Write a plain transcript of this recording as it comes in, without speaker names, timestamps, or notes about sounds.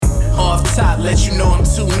let you know I'm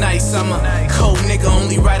too nice. I'm a cold nigga,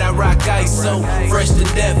 only right I rock ice. So fresh to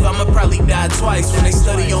death, I'ma probably die twice. When they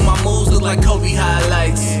study on my moves, look like Kobe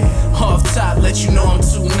highlights. Off top, let you know I'm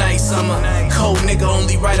too nice. I'm a cold nigga,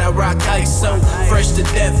 only right I rock ice. So fresh to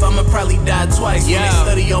death, I'ma probably die twice. When they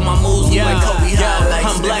study on my moves, look like Kobe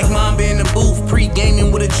highlights. I'm Black Mamba in the booth,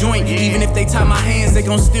 pre-gaming with a joint. Even if they tie my hands, they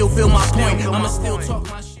gon' still feel my point. I'ma still talk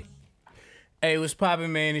my shit. Hey, what's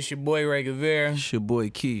poppin', man? It's your boy Ray Guevara. It's your boy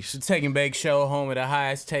Keish. The Take and Bake Show, home of the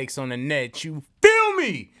highest takes on the net. You feel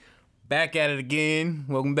me? Back at it again.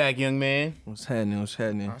 Welcome back, young man. What's happening? What's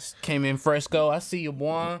happening? I came in fresco. I see you,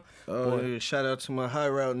 boy. Yeah, shout out to my high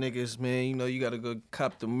route niggas, man. You know, you gotta go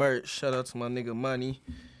cop the merch. Shout out to my nigga Money.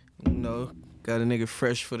 You know, got a nigga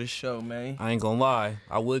fresh for the show, man. I ain't gonna lie.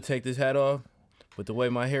 I would take this hat off, but the way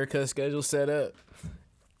my haircut schedule set up,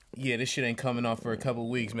 yeah, this shit ain't coming off for a couple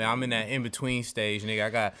weeks, man. I'm in that in-between stage, nigga. I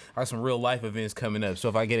got some real life events coming up. So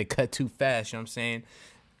if I get it cut too fast, you know what I'm saying?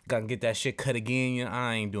 Gotta get that shit cut again. You know,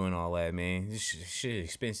 I ain't doing all that, man. This shit is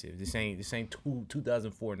expensive. This ain't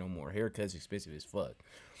 2004 no more. Haircut's expensive as fuck.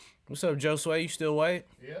 What's up, Joe Sway? You still white?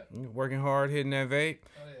 Yeah. You working hard, hitting that vape?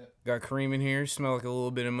 Oh, yeah. Got Kareem in here. Smell like a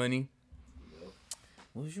little bit of money. Yep.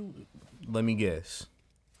 What was you? Let me guess.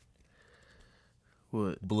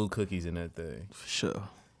 What? Blue cookies in that thing. For sure.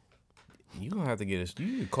 You gonna have to get us. You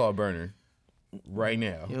need to call Burner right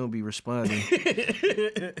now. He don't be responding.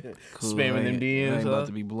 Cool, Spamming them DMs, I ain't huh? about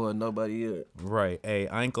to be blowing nobody up. Right. Hey,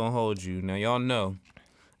 I ain't gonna hold you. Now, y'all know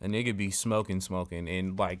a nigga be smoking,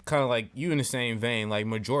 and like kind of like you in the same vein. Like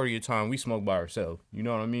majority of the time, we smoke by ourselves. You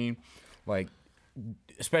know what I mean? Like,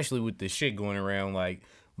 especially with the shit going around. Like,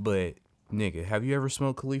 but nigga, have you ever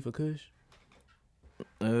smoked Khalifa Kush?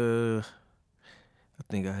 I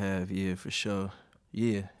think I have. Yeah, for sure.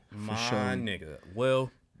 Yeah. My for sure. nigga.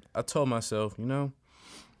 Well, I told myself, you know,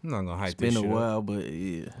 I'm not gonna hype It's this been shit a up. while, but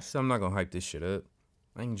yeah. So I'm not gonna hype this shit up.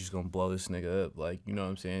 I ain't just gonna blow this nigga up. Like, you know what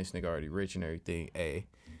I'm saying? This nigga already rich and everything. Hey,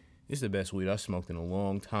 this is the best weed I smoked in a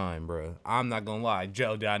long time, bro. I'm not gonna lie.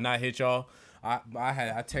 Joe, did I not hit y'all? I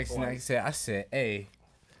texted and I said, hey,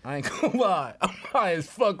 I ain't gonna lie. I'm high as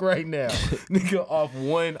fuck right now. Nigga off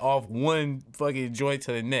one fucking joint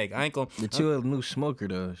to the neck. I ain't gonna. But you a new smoker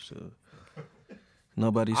though, so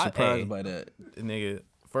nobody's surprised by that. Nigga,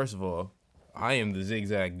 first of all, I am the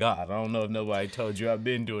zigzag god. I don't know if nobody told you I've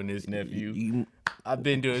been doing this, nephew. I've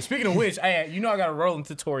been doing it. Speaking of which, you know I got a rolling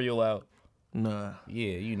tutorial out. Nah.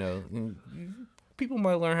 Yeah, you know. People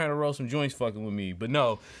might learn how to roll some joints fucking with me. But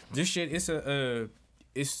no, this shit,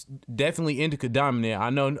 it's definitely indica dominant. I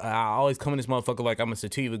know I always come in this motherfucker like I'm a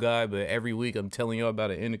sativa guy, but every week I'm telling you about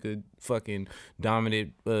an indica fucking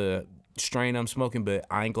dominant strain I'm smoking, but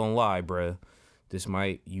I ain't gonna lie, bruh.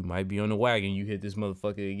 You might be on the wagon. You hit this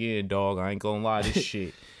motherfucker again, dog. I ain't gonna lie, this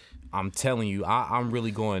shit. I'm telling you, I'm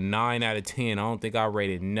really going 9 out of 10. I don't think I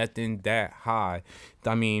rated nothing that high.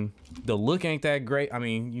 I mean, the look ain't that great. I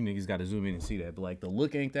mean, you niggas gotta zoom in and see that, but like the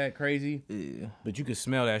look ain't that crazy. Yeah. But you can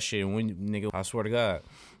smell that shit, and when nigga, I swear to God,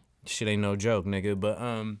 shit ain't no joke, nigga. But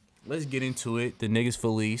let's get into it. The niggas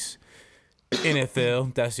Felice,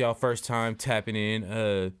 NFL. That's y'all first time tapping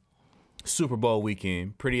in. Super Bowl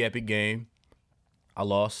weekend, pretty epic game. I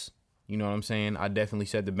lost. You know what I'm saying? I definitely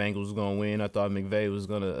said the Bengals was going to win. I thought McVay was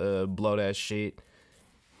going to blow that shit.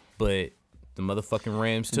 But the motherfucking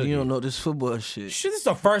Rams took it. You don't know this football shit. Shit, this is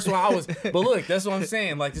the first one I was... But look, that's what I'm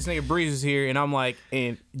saying. Like, this nigga Breeze is here, and I'm like...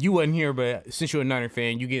 And you wasn't here, but since you're a Niner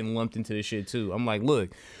fan, you getting lumped into this shit, too. I'm like,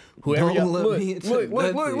 look... Whoever Don't y'all... lump me into Look.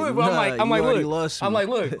 nothing. But I'm like, already look. lost me. I'm like,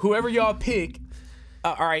 look, whoever y'all pick...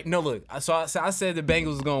 all right, no, look. So I said the Bengals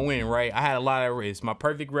was going to win, right? I had a lot at risk. My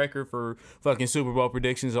perfect record for fucking Super Bowl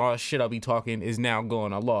predictions, all the shit I'll be talking, is now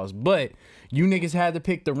gone. I lost. But you niggas had to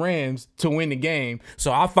pick the Rams to win the game,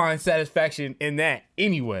 so I find satisfaction in that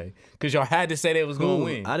anyway, because y'all had to say they was going to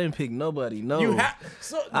win. I didn't pick nobody, no.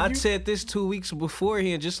 I said this 2 weeks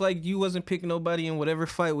beforehand, just like you wasn't picking nobody in whatever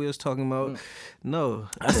fight we was talking about. No.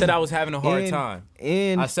 I said I was having a hard time.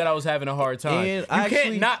 I said I was having a hard time. You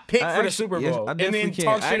can't not pick for the Super Bowl and then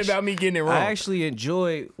talk shit about me getting it wrong. I actually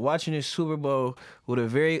enjoyed watching this Super Bowl with a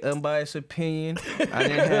very unbiased opinion. I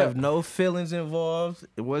didn't have no feelings involved.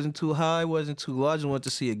 It wasn't too high, wasn't too low. I just wanted to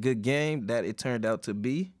see a good game that it turned out to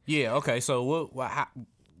be. Yeah, okay. So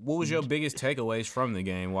what was your biggest takeaways from the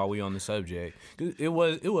game while we on the subject? It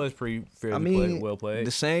was pretty fairly well played.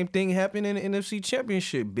 The same thing happened in the NFC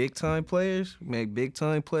Championship. Big time players make big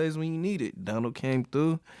time plays when you need it. Donald came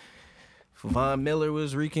through. Von Miller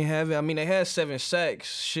was wreaking havoc. I mean, they had 7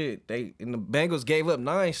 sacks. Shit, the Bengals gave up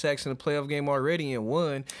 9 sacks in the playoff game already and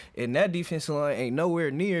won. And that defensive line ain't nowhere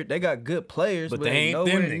near. They got good players, but they ain't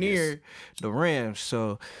nowhere near the Rams.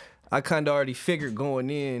 So I kind of already figured going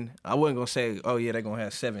in. I wasn't gonna say, oh yeah, they're gonna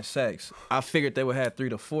have 7 sacks. I figured they would have 3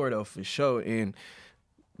 to 4 though for sure. And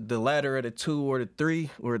the latter of the 2 or the 3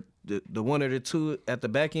 or the 1 or the 2 at the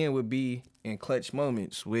back end would be in clutch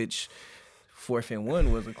moments, which 4th and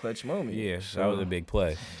 1 was a clutch moment. Yeah, so, that was a big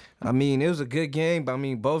play. I mean, it was a good game, but I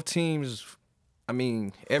mean, both teams. I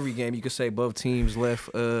mean, every game you could say both teams left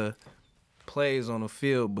plays on the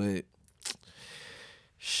field, but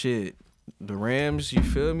shit, the Rams, you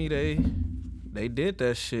feel me? They did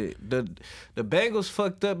that shit. The Bengals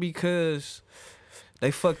fucked up because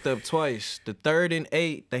they fucked up twice. The 3rd and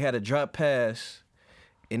 8, they had a drop pass,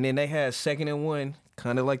 and then they had 2nd and 1,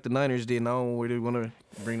 kind of like the Niners did. And I don't really want to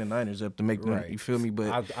bring the Niners up to make them, you feel me?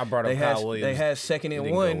 But I brought up Kyle Williams. They had 2nd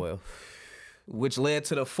and 1. Well. Which led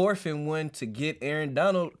to the 4th and 1 to get Aaron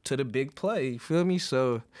Donald to the big play. You feel me?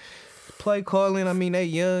 So, play calling, I mean, they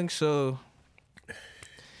young, so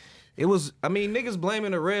it was, I mean, niggas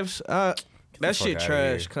blaming the refs. That shit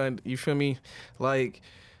trash, kind. You feel me? Like,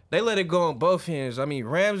 they let it go on both ends. I mean,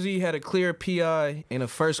 Ramsey had a clear PI in the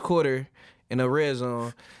first quarter in the red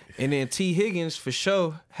zone. And then T. Higgins, for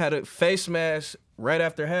sure, had a face mask right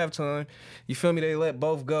after halftime. You feel me? They let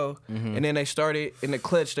both go. Mm-hmm. And then they started, in the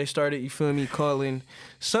clutch, you feel me, calling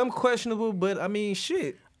some questionable, but I mean,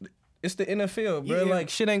 shit. It's the NFL, bro. Yeah. Like,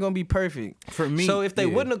 shit ain't gonna be perfect. For me, so if they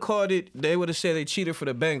wouldn't have called it, they would have said they cheated for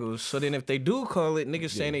the Bengals. So then if they do call it, niggas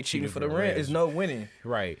saying they cheated for the Rams, it's no winning.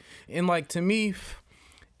 Right. And like, to me,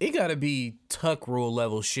 it gotta be Tuck rule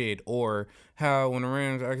level shit, or how when the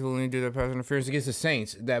Rams actually did that pass interference against the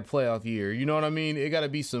Saints that playoff year. You know what I mean? It gotta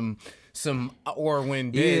be some or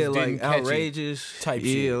when Dez didn't catch outrageous it type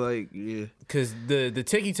shit. Yeah. Cause the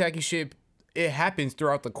ticky tacky shit, it happens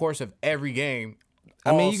throughout the course of every game.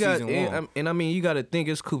 I mean, you got to think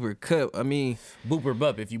it's Cooper Kupp. I mean, boop or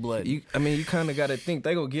bup if you blood. You kind of got to think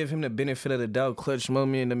they gonna give him the benefit of the doubt. Clutch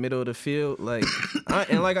moment in the middle of the field, like,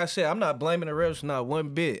 and like I said, I'm not blaming the refs, not one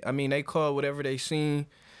bit. I mean, they called whatever they seen,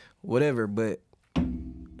 whatever. But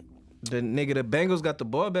the Bengals got the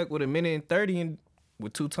ball back with 1:30 and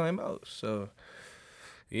with 2 timeouts. So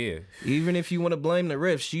yeah, even if you want to blame the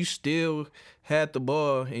refs, you still had the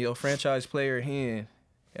ball in your franchise player hand.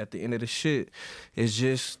 At the end of the shit, it's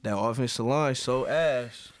just that offensive line so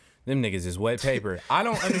ass. Them niggas is wet paper. I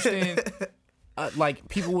don't understand. Like,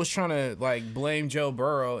 people was trying to like blame Joe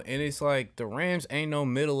Burrow, and it's like the Rams ain't no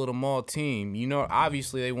middle of the mall team. You know,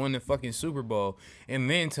 obviously they won the fucking Super Bowl, and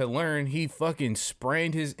then to learn he fucking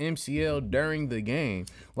sprained his MCL during the game,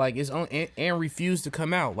 like it's on and refused to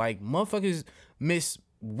come out. Like, motherfuckers miss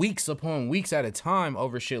weeks upon weeks at a time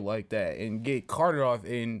over shit like that and get carted off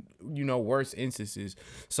in, you know, worse instances.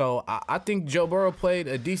 So I think Joe Burrow played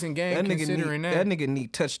a decent game considering that. That nigga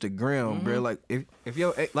need touch the ground, bro. Like if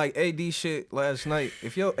your like AD shit last night,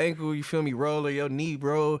 if your ankle, you feel me, roll or your knee,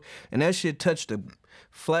 bro, and that shit touched the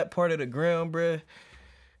flat part of the ground, bro,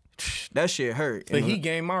 that shit hurt. But he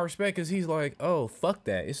gained my respect because he's like, oh, fuck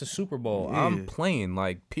that. It's a Super Bowl. Yeah. I'm playing,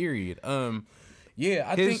 like, period. Yeah,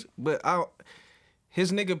 I think. But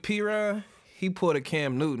his nigga P-Ron, he pulled a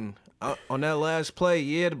Cam Newton. On that last play,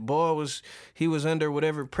 yeah, the ball he was under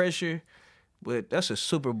whatever pressure, but that's a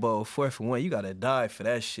Super Bowl, 4th and 1. You gotta die for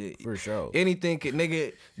that shit. For sure. Anything could,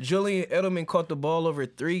 nigga, Julian Edelman caught the ball over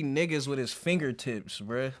 3 niggas with his fingertips,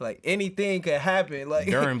 bruh. Like, anything could happen. Like,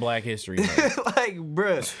 during Black History Month. Like,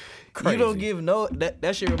 bruh. Crazy. You don't give no,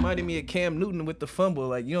 that shit reminded me of Cam Newton with the fumble.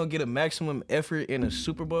 Like, you don't get a maximum effort in a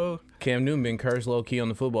Super Bowl. Cam Newton been cursed low-key on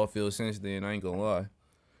the football field since then, I ain't gonna lie.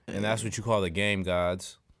 And that's what you call the game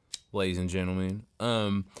gods, ladies and gentlemen.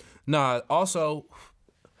 Also,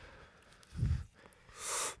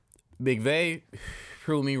 McVay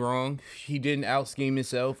proved me wrong. He didn't out-scheme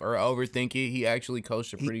himself or overthink it. He actually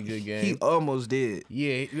coached a pretty good game. He almost did.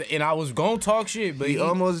 Yeah, and I was gonna talk shit, but he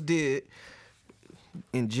almost did.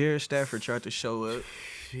 And Jared Stafford tried to show up.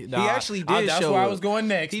 Nah, he actually did that's show where up. I was going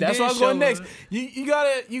next. He That's did where I was going show next. up.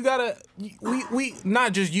 You gotta. We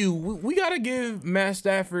not just you. We gotta give Matt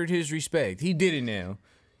Stafford his respect. He did it now.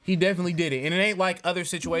 He definitely did it, and it ain't like other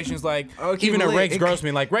situations like even a Rex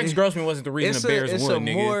Grossman. Like Rex Grossman wasn't the reason the Bears won,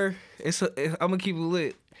 nigga. I'm gonna keep it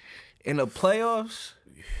lit. In the playoffs,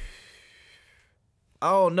 I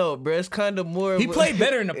don't know, bro. It's kind of more. He played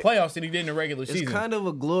better in the playoffs than he did in the regular season. It's kind of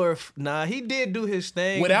a Nah, he did do his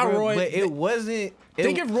thing without bro, Roy, but it wasn't.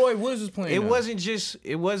 Think if Roy Woods was playing. It wasn't just.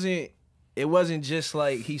 It wasn't just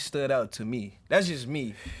like he stood out to me. That's just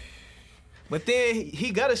me. But then he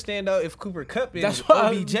got to stand out if Cooper Kupp is. That's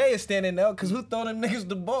why OBJ is standing out because who throw them niggas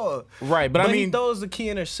the ball? Right, but I mean, he throws the key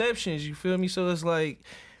interceptions. You feel me? So it's like,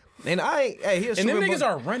 and them niggas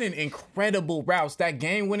are running incredible routes. That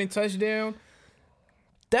game-winning touchdown.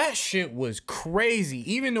 That shit was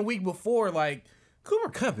crazy. Even the week before, like, Cooper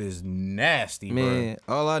Kupp is nasty, Man,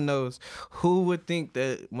 all I know is who would think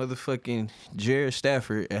that motherfucking Jared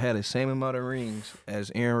Stafford had the same amount of rings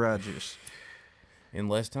as Aaron Rodgers in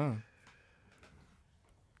less time.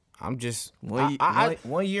 I'm just one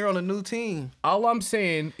year on a new team. All I'm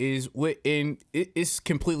saying is, it's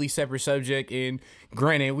completely separate subject. And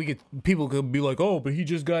granted, people could be like, "Oh, but he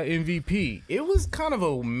just got MVP." It was kind of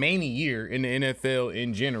a many year in the NFL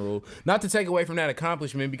in general. Not to take away from that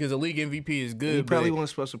accomplishment, because the league MVP is good. He probably wasn't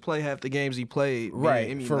supposed to play half the games he played,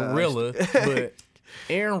 right? For real, but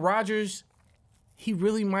Aaron Rodgers, he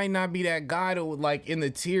really might not be that guy to like in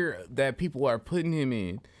the tier that people are putting him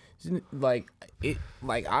in. Like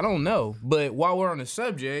I don't know. But while we're on the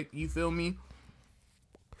subject, you feel me?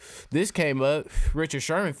 This came up. Richard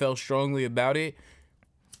Sherman felt strongly about it.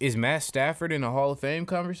 Is Matt Stafford in the Hall of Fame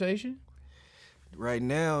conversation? Right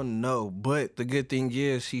now, no. But the good thing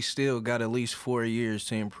is he still got at least 4 years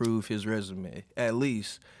to improve his resume. At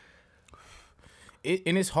least.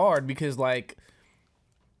 And it's hard because, like,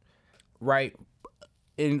 right,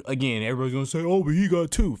 and again, everybody's going to say, oh, but he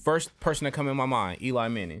got 2. First person to come in my mind, Eli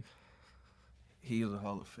Manning. He is a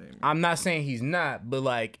Hall of Famer. I'm not saying he's not, but,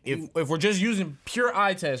 like, if we're just using pure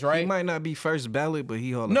eye test, right? He might not be first ballot, but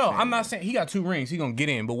he Hall of Famer. No, I'm not saying he got 2 rings. He going to get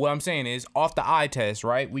in. But what I'm saying is, off the eye test,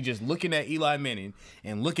 right, we just looking at Eli Manning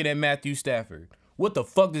and looking at Matthew Stafford. What the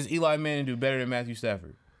fuck does Eli Manning do better than Matthew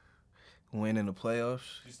Stafford? Win in the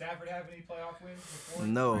playoffs. Did Stafford have any playoff wins before?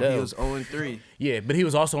 No, he was 0-3. Yeah, but he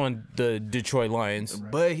was also on the Detroit Lions.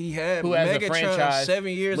 But he had Who has a Megatron franchise. 7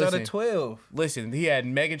 years out of 12. Listen, he had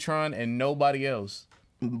Megatron and nobody else.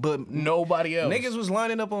 But Nobody else. niggas was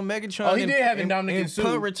lining up on Megatron. Oh, he did have Ndamukong in Suh.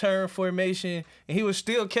 punt return formation, and he was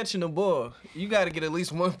still catching the ball. You got to get at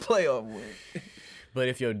least one playoff win. But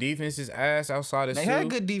if your defense is ass outside of They Suh, had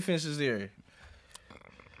good defenses there.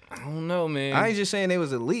 I don't know, man. I ain't just saying they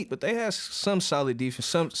was elite, but they had some solid defense.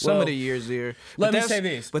 Some of the years there. Let But me say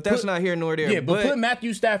this. But that's Put- not here nor there. Yeah, but put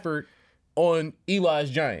Matthew Stafford on Eli's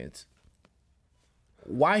Giants.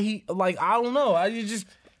 Why he, like, I don't know. I don't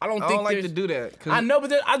I think don't like there's- to do that. 'Cause- I know,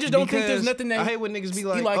 but I just don't think there's because nothing that I hate when niggas be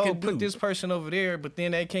like, Eli oh, can put do. this person over there, but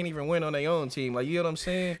then they can't even win on their own team. Like, you know what I'm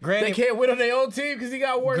saying? They Granted, can't win on their own team because he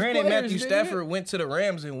got worse Granted, players. Matthew nigga. Stafford went to the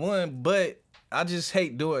Rams and won, but I just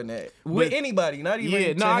hate doing that with But- anybody. Not even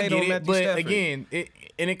Yeah, to no, I hate get on it. Matthew But Stafford. again,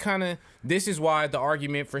 it kind of, this is why the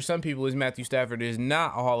argument for some people is Matthew Stafford is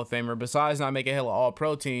not a Hall of Famer. Besides not making hella all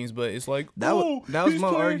pro teams, but it's like That was he's my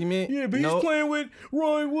playing- argument. Yeah, but Nope. he's playing with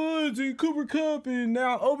Roy Woods and Cooper Kupp and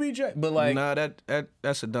now OBJ. But like, Nah,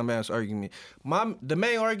 that's a dumbass argument. The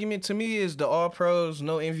main argument to me is the All Pros,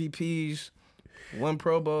 no MVPs, one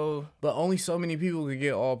Pro Bowl. but only so many people could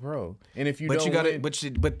get all pro. And if you But don't you gotta,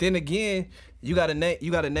 win, but then again, you gotta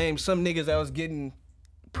name some niggas that was getting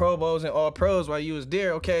Pro Bowls and All Pros while you was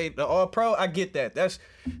there. Okay, the All Pro, I get that. That's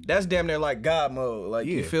damn near like God mode. Like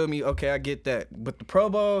you Yeah. feel me? Okay, I get that. But the Pro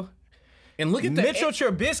Bowl, and look at that. Mitchell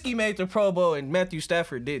Trubisky made the Pro Bowl and Matthew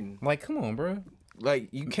Stafford didn't. Like, come on, bro. Like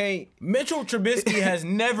you can't. Mitchell Trubisky has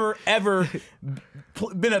never ever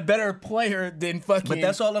been a better player than fucking. But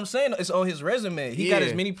that's all I'm saying. It's on his resume. He got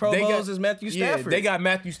as many Pro Bowls as Matthew Stafford. Yeah, they got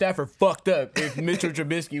Matthew Stafford fucked up if Mitchell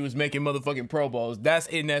Trubisky was making motherfucking Pro Bowls. That's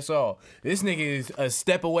it and that's all. This nigga is a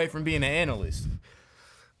step away from being an analyst.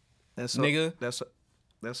 That's nigga.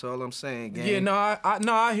 That's all I'm saying. Gang. Yeah,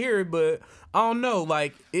 no, I hear it, but I don't know.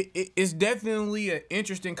 Like, it's definitely an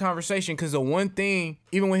interesting conversation because the one thing,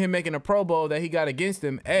 even with him making a Pro Bowl that he got against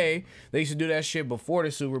him, they used to do that shit before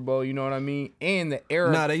the Super Bowl. You know what I mean? And the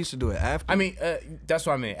era. Nah, they used to do it after. I mean, that's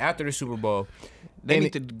what I meant. After the Super Bowl, they and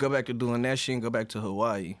need to go back to doing that shit and go back to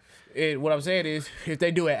Hawaii. What I'm saying is, if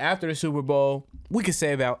they do it after the Super Bowl, we could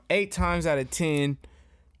say about 8 times out of 10,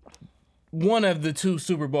 one of the 2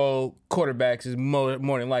 Super Bowl quarterbacks is more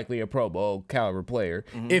than likely a Pro Bowl caliber player,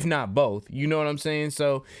 if not both. You know what I'm saying?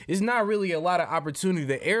 So it's not really a lot of opportunity.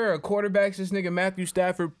 The era of quarterbacks this nigga Matthew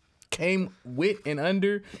Stafford came with and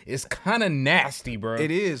under is kind of nasty, bro.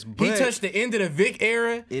 It is, He but touched the end of the Vic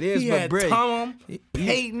era. It is, he but had Bray, Tom,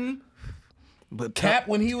 Peyton, but Cap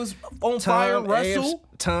when he was on fire, Russell.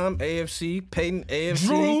 Tom AFC, Peyton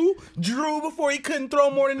AFC, Drew before he couldn't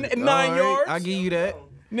throw more than 9 All right, yards. I give you that.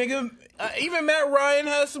 Nigga, even Matt Ryan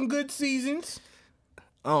has some good seasons.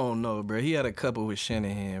 I don't know, bro. He had a couple with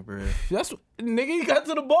Shanahan, bro. That's nigga. He got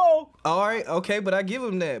to the ball. All right, okay, but I give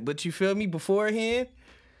him that. But you feel me? Beforehand,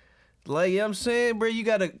 like, you know what I'm saying, bro, you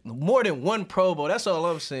got more than one Pro Bowl. That's all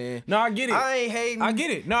I'm saying. No, I get it. I ain't hating. I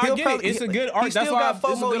get it. No, I He'll get it. It's a good argument. He still That's why got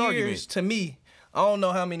 4 it's a more good years argument. to me I don't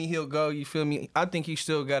know how many he'll go. You feel me? I think he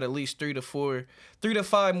still got at least 3 to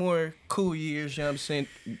 5 more cool years. You know what I'm saying?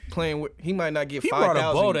 Playing with, he might not get He brought a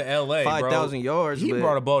bow to 5,000 L.A., 5,000 yards. He but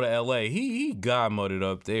brought a bow to L.A. He God-moded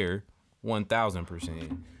up there,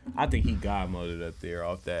 1,000%. I think he God-moded up there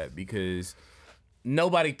off that because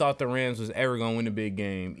nobody thought the Rams was ever gonna win a big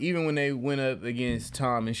game, even when they went up against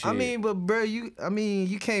Tom and shit. I mean, but bro, you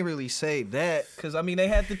can't really say that because they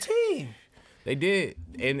had the team. They did,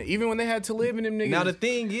 and even when they had to live in them niggas. Now the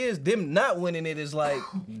thing is, them not winning it is like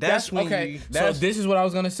that's when okay. you. So this is what I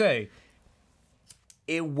was gonna say.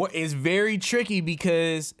 It's very tricky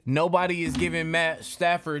because nobody is giving Matt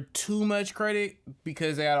Stafford too much credit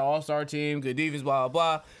because they had an all-star team, good defense, blah,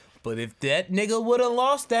 blah, blah. But if that nigga would have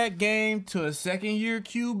lost that game to a second-year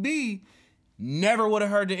QB, never would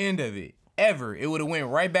have heard the end of it. Ever. It would have went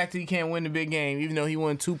right back to he can't win the big game, even though he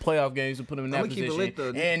won 2 playoff games to put him in that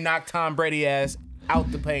position and knock Tom Brady ass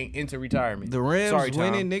out the paint into retirement. The Rams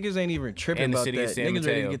winning, niggas ain't even tripping And the about city that. of San Niggas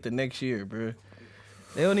ready to Mateo. get the next year, bro.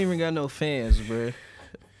 They don't even got no fans, bro.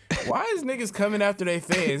 Why is niggas coming after their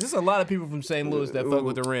fans? There's a lot of people from St. Louis that fuck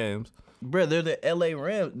with the Rams. Bro, they're the LA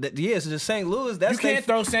Rams. Yes, the St. Louis. That's You can't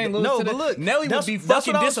throw St. Louis no, to the... but look, Nelly would be that's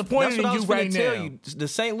fucking what I was- disappointed that's what I in was you finna right tell now. you. The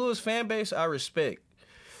St. Louis fan base, I respect.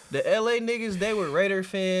 The LA niggas, they were Raider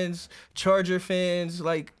fans, Charger fans.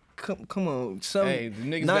 Like, come on, some Hey, the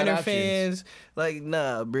niggas got Niner options. fans. Like,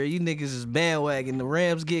 nah, bro, you niggas is bandwagon. The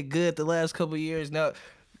Rams get good the last couple years now.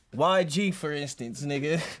 YG, for instance,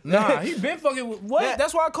 nigga. Nah, he been fucking with... What?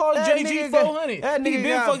 That's why I called That JG nigga got- 400. That He nigga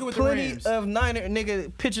been got fucking with the plenty Rams. of Niner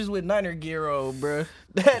nigga pictures with Niner gear on, bro.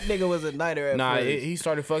 That nigga was a Niner at Nah, first. he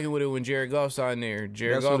started fucking with it when Jared Goff signed there.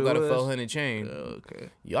 Jared That's Goff what it got a was? 400 chain. Okay.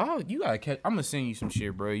 Y'all, you gotta catch... I'm gonna send you some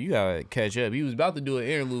shit, bro. You gotta catch up. He was about to do an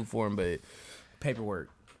interlude for him, but paperwork.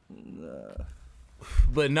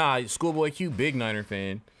 But nah, Schoolboy Q, big Niner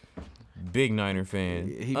fan. Big Niner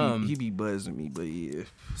fan. Yeah, he be buzzing me, but yeah.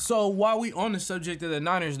 So while we on the subject of the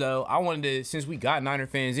Niners, though, I wanted to, since we got Niner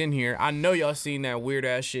fans in here, I know y'all seen that weird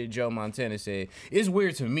ass shit Joe Montana said. It's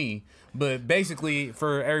weird to me, but basically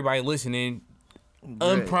for everybody listening,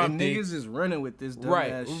 unprompted, And niggas is running with this dumb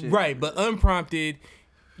right, ass shit. right, but unprompted,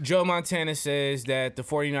 Joe Montana says that the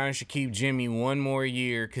 49ers should keep Jimmy one more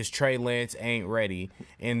year because Trey Lance ain't ready,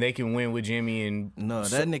 and they can win with Jimmy. And No,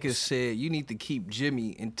 that nigga said you need to keep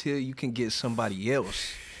Jimmy until you can get somebody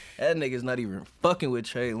else. That nigga's not even fucking with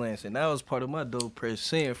Trey Lance, and that was part of my dope press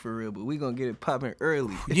saying for real. But we gonna get it popping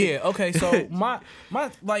early. Yeah, okay, so my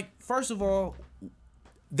like, first of all,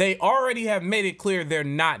 they already have made it clear they're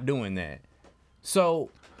not doing that. So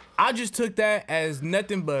I just took that as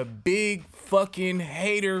nothing but big fucking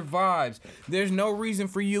hater vibes. There's no reason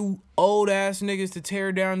for you old ass niggas to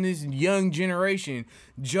tear down this young generation.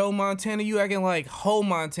 Joe Montana, you acting like Ho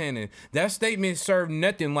Montana. That statement served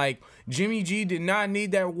nothing. Like, Jimmy G did not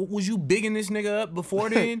need that. Was you bigging this nigga up before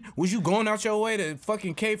then? Was you going out your way to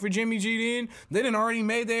fucking K for Jimmy G then? They done already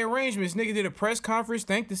made their arrangements. Nigga did a press conference,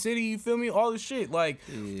 thanked the city, you feel me? All the shit. Like,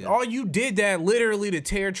 all you did that literally to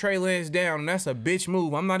tear Trey Lance down, and that's a bitch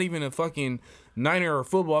move. I'm not even a fucking Niner or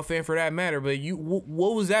football fan for that matter, but you,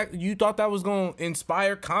 what was that? You thought that was gonna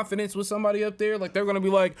inspire confidence with somebody up there? Like, they're gonna be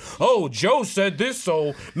like, oh, Joe said this,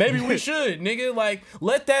 so maybe we should, nigga. Like,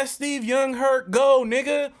 let that Steve Young hurt go,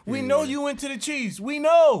 nigga. We know you went to the Chiefs. We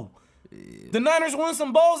know. The Niners won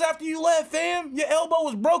some balls after you left, fam. Your elbow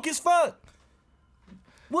was broke as fuck.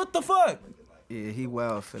 What the fuck? Yeah, he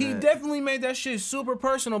wild for He that. definitely made that shit super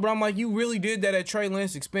personal, but I'm like, you really did that at Trey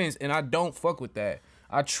Lance's expense, and I don't fuck with that.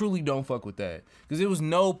 I truly don't fuck with that. Because there was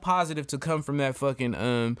no positive to come from that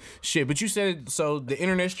fucking shit. But you said, so the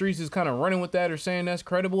internet streets is kind of running with that or saying that's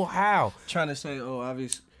credible? How? Trying to say, oh,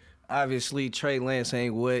 obviously Trey Lance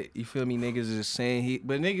ain't what, you feel me, niggas is saying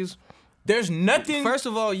but niggas, There's nothing. first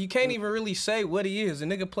of all, you can't even really say what he is. The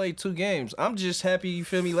nigga played 2 games. I'm just happy, you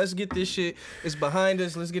feel me, let's get this shit, it's behind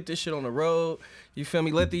us, let's get this shit on the road, you feel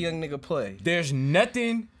me, let the young nigga play. There's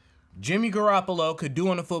nothing Jimmy Garoppolo could do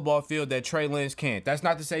on the football field that Trey Lance can't. That's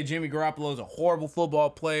not to say Jimmy Garoppolo is a horrible football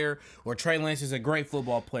player or Trey Lance is a great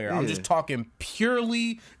football player. I'm just talking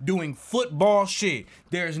purely doing football shit.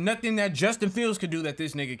 There's nothing that Justin Fields could do that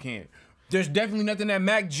this nigga can't. There's definitely nothing that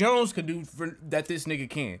Mac Jones could do that this nigga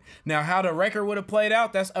can. Now, how the record would have played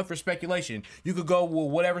out, that's up for speculation. You could go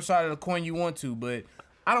with whatever side of the coin you want to, but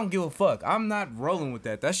I don't give a fuck. I'm not rolling with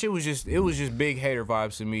that. That shit was just big hater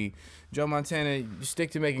vibes to me. Joe Montana, you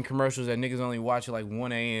stick to making commercials that niggas only watch at like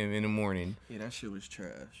 1 a.m. in the morning. Yeah, that shit was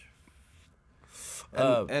trash.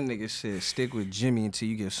 That nigga said, stick with Jimmy until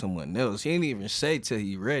you get someone else. He didn't even say till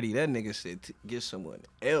he ready. That nigga said, get someone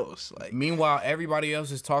else. Like, Meanwhile, everybody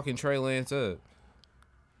else is talking Trey Lance up.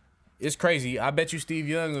 it's crazy. I bet you Steve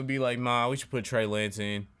Young would be like, nah, we should put Trey Lance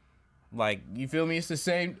in. Like, you feel me? It's the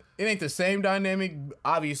same. It ain't the same dynamic,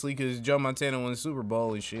 obviously, because Joe Montana won the Super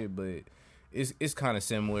Bowl and shit, but it's kind of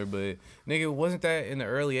similar. But, nigga, wasn't that in the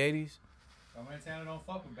early 80s? Joe Montana don't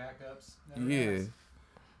fuck with backups. Yeah.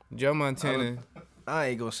 Joe Montana. I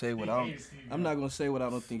ain't gonna say what I'm not gonna say what I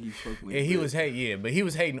don't think he fuck with. Yeah, he was but he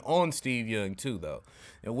was hating on Steve Young, too, though.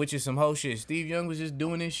 And which is some whole shit. Steve Young was just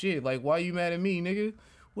doing his shit. Like, why you mad at me, nigga?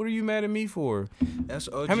 What are you mad at me for? That's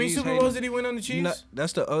OGs. How many Super Bowls did he win on the Chiefs?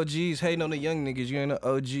 That's the OGs hating on the young niggas. You ain't an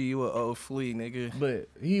OG, you an old flea, nigga. But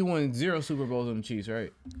he won 0 Super Bowls on the Chiefs,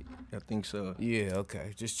 right? I think so. Yeah,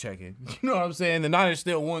 okay. Just checking. You know what I'm saying? The Niners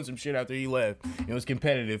still won some shit after he left. It was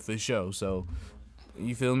competitive for sure. So,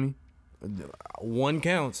 you feel me? One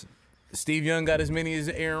counts. Steve Young got as many as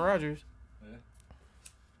Aaron Rodgers.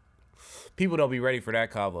 People don't be ready for that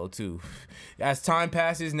convo, too. As time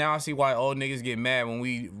passes, now I see why old niggas get mad when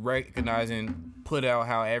we recognize and put out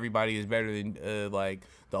how everybody is better than, like,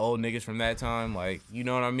 the old niggas from that time. Like, you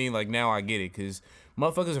know what I mean? Like, now I get it, because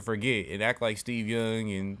motherfuckers will forget and act like Steve Young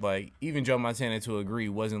and, like, even Joe Montana, to agree,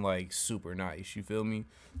 wasn't, like, super nice. You feel me?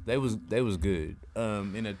 They was good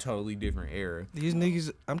in a totally different era. These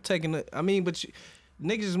niggas,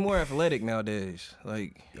 niggas is more athletic nowadays.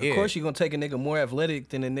 Like, Yeah. Of course you gonna take a nigga more athletic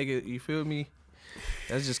than a nigga, you feel me?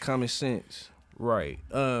 That's just common sense. Right.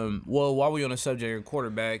 Well, while we on the subject of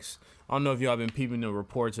quarterbacks, I don't know if y'all been peeping the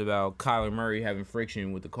reports about Kyler Murray having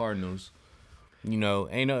friction with the Cardinals. You know,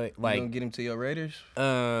 ain't no like. You gonna get him to your Raiders?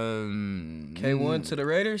 K1 to the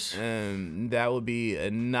Raiders? That would be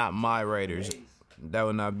not my Raiders. That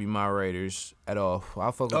would not be my Raiders at all.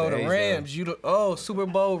 I fuck with the A's, Rams. Super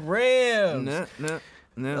Bowl Rams.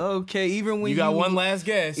 No. Okay, even when you got one last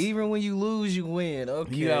guess. Even when you lose, you win.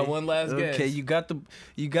 Okay. You got one last guess. Okay, you got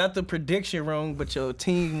the prediction wrong, but your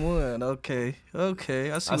team won. Okay.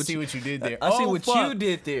 I see what you did there. I see what you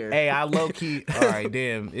did there. Hey, I low key. All right,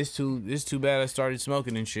 damn. It's too bad I started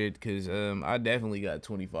smoking and shit, because I definitely got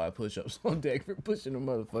 25 push-ups on deck for pushing a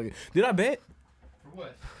motherfucker. Did I bet? For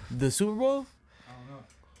what? The Super Bowl? I don't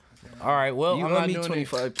know. All right, well, you I'm owe not me doing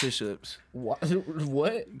 25 push-ups.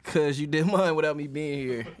 What? Cause you did mine without me being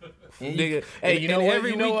here. Nigga, hey, you know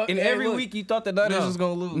what? Every week you thought the Niners was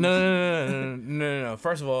gonna lose. No.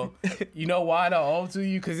 First of all, you know why I don't owe to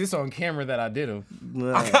you? Because it's on camera that I did them.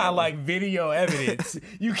 I got like video evidence.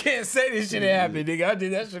 You can't say this shit happened, nigga. I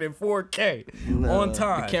did that shit in 4K on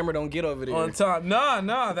time. The camera don't get over there on time.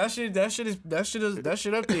 Nah. That shit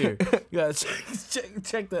up there. You gotta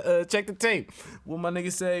check the tape. What my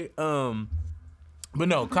nigga say? But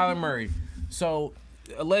no, Kyler Murray. So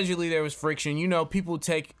allegedly there was friction. You know, people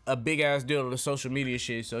take a big ass deal to the social media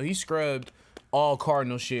shit. So he scrubbed all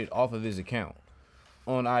Cardinal shit off of his account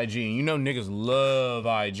on IG. You know, niggas love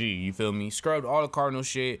IG. You feel me? Scrubbed all the Cardinal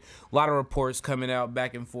shit. A lot of reports coming out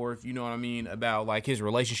back and forth. You know what I mean, about like his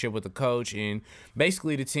relationship with the coach, and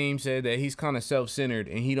basically the team said that he's kind of self-centered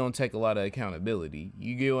and he don't take a lot of accountability.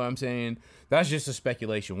 You get what I'm saying? That's just a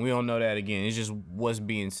speculation. We don't know that again. It's just what's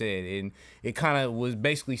being said. And it kind of was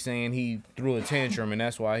basically saying he threw a tantrum and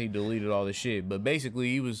that's why he deleted all the shit. But basically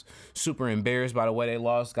he was super embarrassed by the way they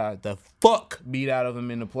lost, got the fuck beat out of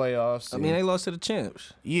him in the playoffs. I mean, they lost to the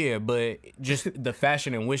champs. Yeah, but just the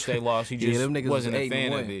fashion in which they lost, he just them niggas wasn't was a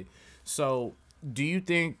fan of it. So, do you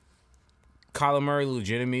think Kyler Murray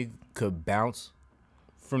legitimately could bounce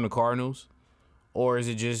from the Cardinals? Or is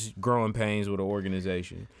it just growing pains with the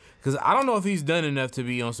organization? Because I don't know if he's done enough to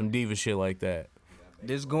be on some diva shit like that.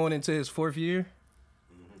 This going into his 4th year?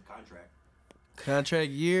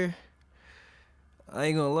 Contract year? I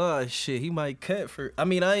ain't gonna lie, shit, he might cut for. I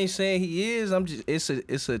mean, I ain't saying he is. I'm just.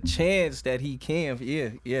 It's a chance that he can.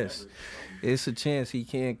 Yeah, yes, it's a chance he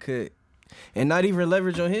can cut, and not even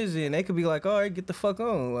leverage on his end. They could be like, all right, get the fuck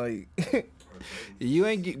on. Like, you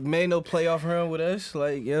ain't made no playoff run with us.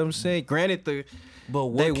 Like, you know what I'm saying? Granted, but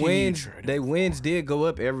what they wins did go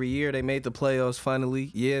up every year. They made the playoffs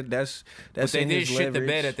finally. Yeah, that's. But they did shit leverage. the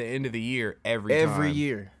bed at the end of the year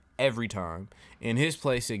every time, in his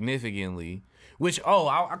play significantly. Which,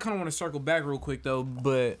 I kind of want to circle back real quick, though.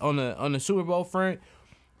 But on the Super Bowl front,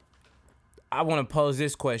 I want to pose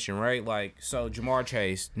this question, right? Like, so Jamar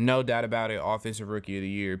Chase, no doubt about it, Offensive Rookie of the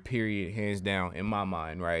Year, period, hands down, in my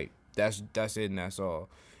mind, right? That's it and that's all.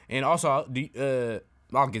 And also, I'll get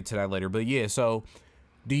to that later. But, yeah, so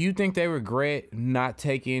do you think they regret not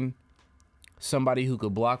taking somebody who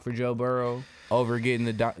could block for Joe Burrow over getting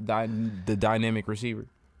the dynamic receiver?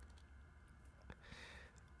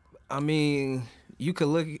 I mean, you could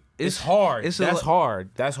look. It's hard. That's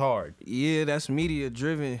hard. Yeah, that's media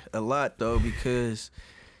driven a lot though, because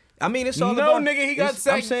I mean, it's all No, about. nigga, he got I'm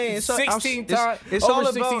sacked saying it's 16 it's- times. it's Over all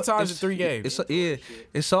 16 about- times it's- in 3 games.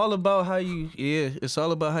 It's all about how you. Yeah, it's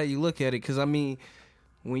all about how you look at it. Cause I mean,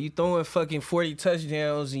 when you throwing fucking 40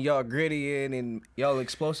 touchdowns and y'all gritty in and y'all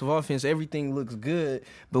explosive offense, everything looks good.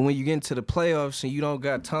 But when you get into the playoffs and you don't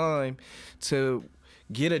got time to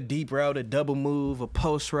get a deep route, a double move, a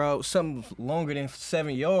post route, something longer than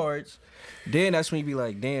 7 yards, then that's when you be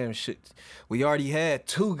like, damn, shit. We already had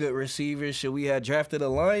 2 good receivers. Should we have drafted a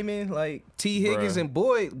lineman like T. Higgins Bruh. and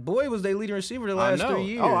Boyd? Boyd was their leading receiver the I last know. 3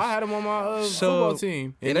 years. Oh, I had him on my football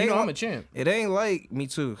team. And you know I'm a champ. It ain't like me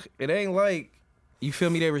too. It ain't like you feel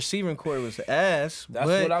me. Their receiving core was ass. That's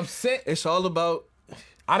but what I'm saying. It's all about.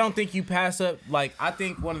 I don't think you pass up. Like, I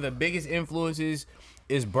think one of the biggest influences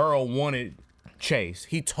is Burrow wanted Chase.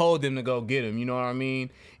 He told them to go get him. You know what I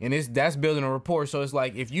mean? And that's building a rapport. So it's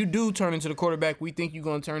like, if you do turn into the quarterback we think you're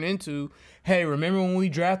going to turn into, hey, remember when we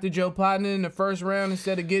drafted Joe Podden in the first round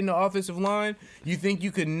instead of getting the offensive line? You think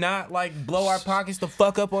you could not, like, blow our pockets the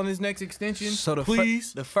fuck up on his next extension? So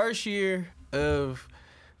Please? the first year of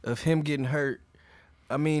him getting hurt,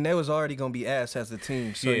 I mean, they was already gonna be ass as a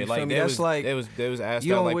team. So yeah, you like, feel me? they That's was, like they was asked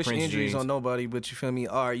you out don't like wish Prince injuries James. on nobody, but you feel me?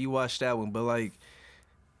 All right, you watch that one, but like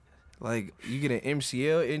you get an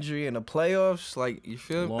MCL injury in the playoffs, like you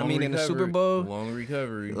feel? Long I mean, in the Super recovery. Bowl, Long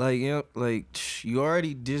recovery. like you know, like you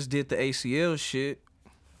already just did the ACL shit.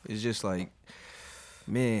 It's just like,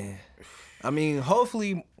 man. I mean,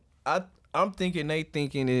 hopefully, I'm thinking they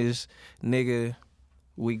thinking is nigga.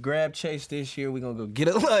 We grab Chase this year. We gonna go get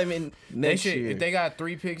a lineman next year. If they got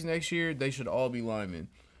 3 picks next year, they should all be linemen.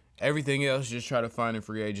 Everything else, just try to find a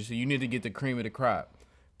free agent. So you need to get the cream of the crop,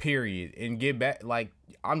 period, and get back. Like,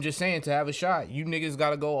 I'm just saying, to have a shot, you niggas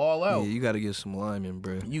got to go all out. Yeah, you got to get some linemen,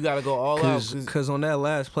 bro. You got to go all out. Because on that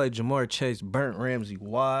last play, Jamar Chase burnt Ramsey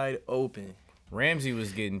wide open. Ramsey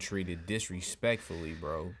was getting treated disrespectfully,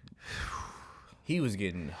 bro. He was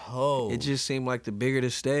getting hoed. It just seemed like the bigger the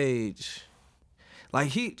stage, like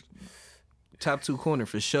he top 2 corner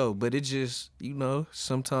for sure. But it just, you know,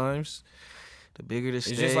 sometimes the bigger the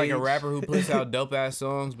stage. It's just like a rapper who puts out dope ass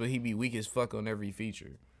songs, but he be weak as fuck on every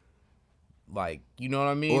feature. Like, you know what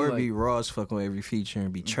I mean? Or like, be raw as fuck on every feature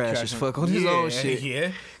and be trash as fuck on his own shit.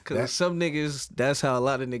 Yeah. Cause some niggas, that's how a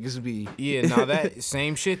lot of niggas be. Yeah, nah, that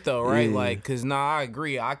same shit though, right? Yeah. Like, cause nah, I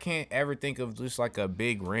agree. I can't ever think of just like a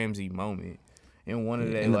big Ramsey moment in one of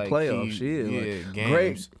the In the like playoffs, like, Great,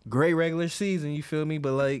 games. great regular season, you feel me?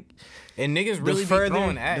 But like, And niggas really be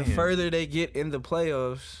throwing at the him. further they get in the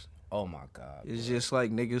playoffs, Oh my god, it's just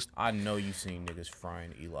like niggas. I know you seen niggas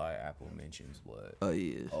frying Eli Apple mentions, but Oh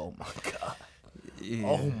yeah, oh my god. yeah.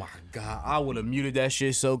 Oh my god, I would have muted that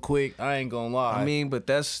shit so quick. I ain't gonna lie. I mean, but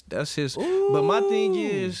that's his. But my thing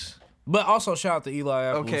is, but also shout out to Eli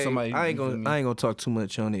Apple. okay, Somebody, I ain't you feel me? gonna talk too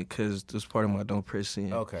much on it because this part of my don't press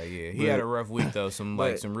in. Okay, yeah, he But- had a rough week though. Some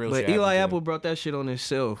real but shit. Eli happened to Apple him. brought that shit on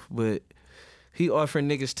himself. But he offered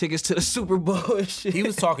niggas tickets to the Super Bowl and shit. He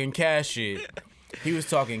was talking cash shit. He was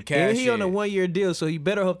talking cash and he shit. on a 1-year deal, so he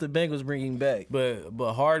better hope the Bengals bring him back. But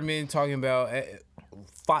Hardman talking about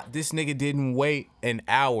this nigga didn't wait an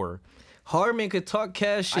hour. Hardman could talk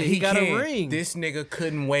cash shit. He got can't. a ring. This nigga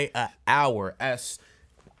couldn't wait an hour.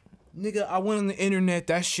 Nigga, I went on the internet.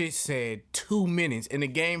 That shit said 2 minutes, and the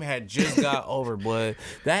game had just got over. But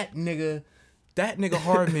that nigga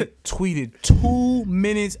Hardman tweeted 2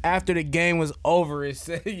 minutes after the game was over and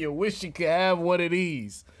said, "You wish you could have one of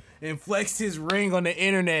these." And flexed his ring on the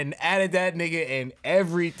internet and added that nigga and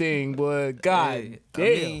everything. But God Hey, damn. I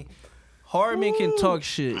mean, Hardman can talk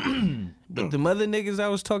shit, but the other niggas I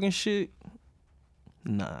was talking shit,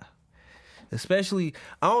 nah. Especially,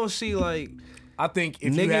 I don't see like, I think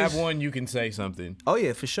if you niggas- have one, you can say something. oh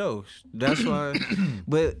yeah, for sure. That's why.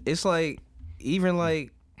 But it's like, even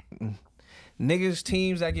like, niggas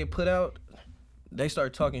teams that get put out, they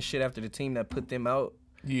start talking shit after the team that put them out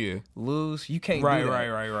Yeah. lose. You can't Right, do that.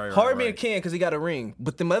 right. Hardman right. can because he got a ring.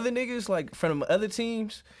 But them other niggas, like from other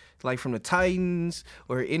teams, like from the Titans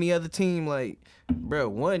or any other team, like, bro,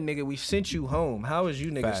 one, nigga, we sent you home. How is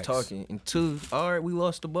you niggas Facts. talking? And 2, all right, we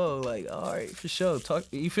lost the ball. Like, all right, for sure. Talk,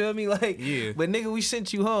 you feel me? Like, Yeah. But nigga, we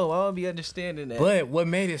sent you home. I don't be understanding that. But what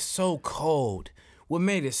made it so cold, what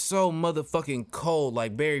made it so motherfucking cold,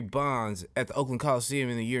 like Barry Bonds at the Oakland Coliseum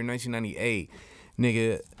in the year 1998,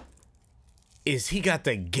 nigga, is he got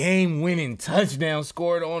the game-winning touchdown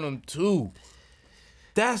scored on him too.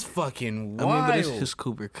 That's fucking I wild. mean, but it's just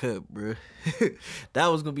Cooper Kupp, bro. That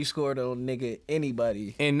was gonna be scored on nigga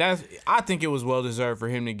anybody. And I think it was well deserved for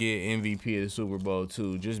him to get MVP of the Super Bowl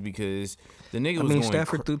too, just because the nigga I was mean, going.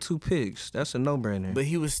 Stafford threw 2 picks. That's a no-brainer. But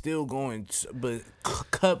he was still going. But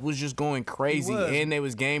Kupp was just going crazy, was. and they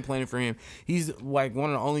was game planning for him. He's like one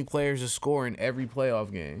of the only players to score in every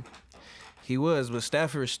playoff game. He was, but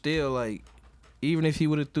Stafford still like, even if he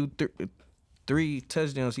would have threw 3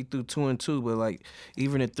 touchdowns, he threw 2 and 2. But like,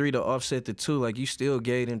 even at 3 to offset the 2, like you still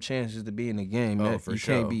gave them chances to be in the game. Oh, That- for you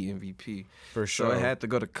sure. can't beat MVP. For So sure. it had to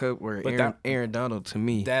go to Kupp or But Aaron Donald to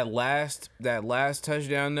me. That last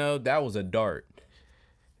touchdown though, that was a dart,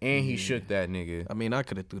 and he shook that nigga. I mean, I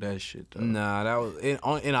could have threw that shit though. Nah, that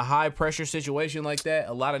was in a high pressure situation like that.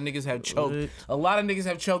 A lot of niggas have choked. What? A lot of niggas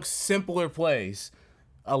have choked simpler plays.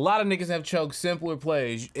 And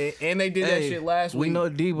they did that shit last week. We know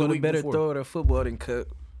Debo the week better before. thrower of football than Kupp.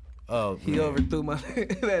 Oh, He overthrew my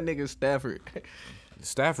that nigga Stafford.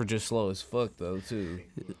 Stafford just slow as fuck though too.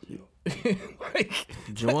 Like,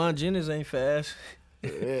 Jawan Jennings ain't fast.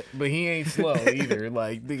 but he ain't slow either.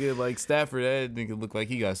 Like nigga, like Stafford, that nigga look like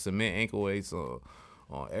he got cement ankle weights on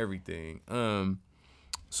everything.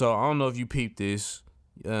 So I don't know if you peeped this.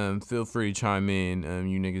 Feel free to chime in.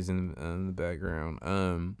 You niggas in the background.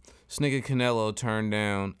 This nigga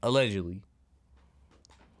Canelo allegedly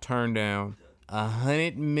turned down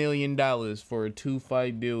 $100 million for a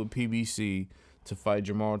 2-fight deal with PBC to fight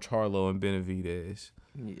Jamal Charlo and Benavidez.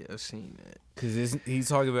 Yeah, I seen that. Cause he's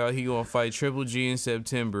talking about he gonna fight Triple G in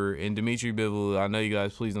September and Dimitri Bivol. I know you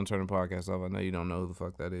guys, please don't turn the podcast off. I know you don't know who the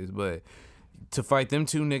fuck that is, but to fight them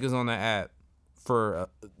 2 niggas on the app for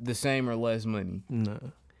the same or less money.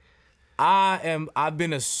 No. I've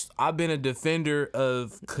been a defender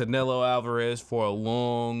of Canelo Alvarez for a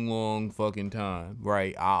long fucking time.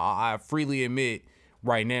 Right, I freely admit.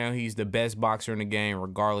 Right now, he's the best boxer in the game,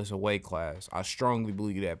 regardless of weight class. I strongly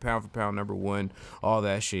believe that. Pound for pound, #1, all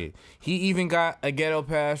that shit. He even got a ghetto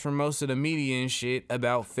pass from most of the media and shit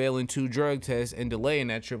about failing 2 drug tests and delaying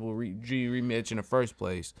that Triple G rematch in the first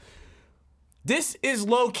place. This is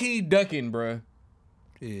low-key ducking, bruh.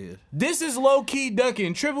 Yeah. This is low-key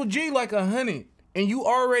ducking. Triple G like 100. And you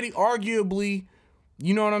already arguably,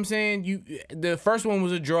 you know what I'm saying? The first one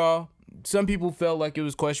was a draw. Some people felt like it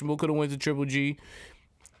was questionable. Could have went to Triple G.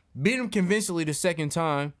 Beat him convincingly the second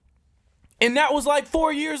time. And that was like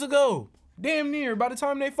 4 years ago. Damn near by the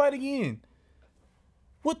time they fight again.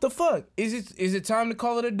 What the fuck? Is it time to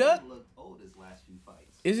call it a duck? Looked old his last few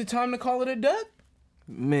fights. Is it time to call it a duck?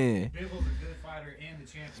 Man. Bivol's a good fighter and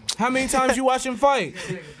the champion. How many times you watch him fight? He's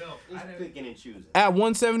gonna take a belt. He's picking and choosing. At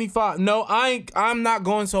 175. No, I'm not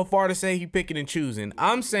going so far to say he picking and choosing.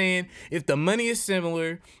 I'm saying if the money is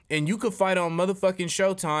similar and you could fight on motherfucking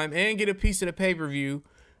Showtime and get a piece of the pay-per-view,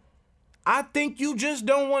 I think you just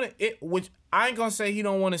don't want to. Which I ain't gonna say he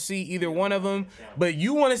don't want to see either one of them, but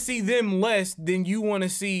you want to see them less than you want to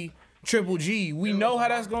see Triple G. We know how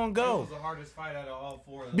that's gonna go. Bivol's the hardest fight out of all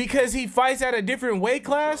 4 of them. Because he fights at a different weight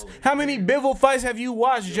class. How many Bivol fights have you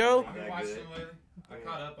watched, Joe? I've been watching him lately. I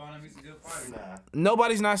caught up on him. He's a good fighter. Nah.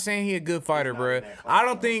 Nobody's not saying he a good fighter, bruh. I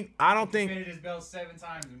don't think. Defended his belt 7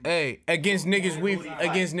 times. Hey, against niggas we've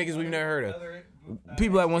never heard of. Other-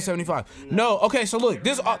 People at 175. No, okay, so look,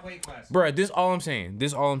 this all, that weight class. bruh, this all I'm saying.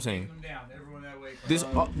 This all I'm saying. Him down. Everyone that weight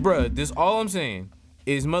class. This all I'm saying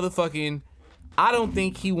is motherfucking. I don't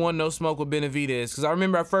think he won no smoke with Benavidez because I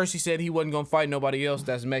remember at first he said he wasn't gonna fight nobody else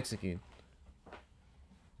that's Mexican.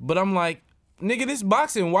 But I'm like, nigga, this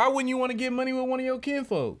boxing. Why wouldn't you want to get money with one of your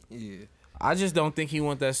kinfolk? Yeah. I just don't think he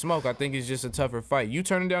want that smoke. I think it's just a tougher fight. You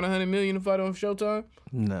turning down $100 million to fight on Showtime?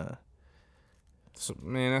 Nah. So,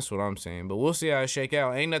 man, that's what I'm saying. But we'll see how it shake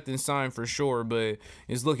out. Ain't nothing signed for sure, but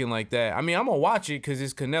it's looking like that. I mean, I'm going to watch it because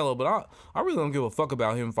it's Canelo, but I really don't give a fuck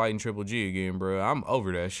about him fighting Triple G again, bro. I'm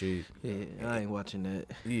over that shit. Yeah, I ain't watching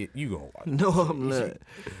that. Yeah, you going to watch. No, I'm not.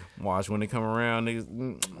 Watch when they come around,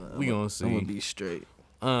 niggas. We going to see. I'm gonna be straight.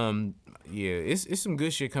 Yeah, it's some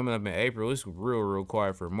good shit coming up in April. It's real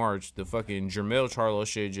quiet for March. The fucking Jermell Charlo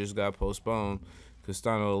shit just got postponed because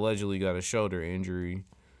Stano allegedly got a shoulder injury.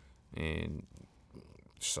 And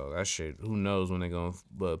so that shit, who knows when they gonna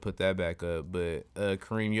put that back up. But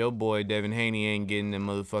Kareem, your boy Devin Haney ain't getting the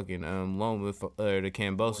motherfucking Loma the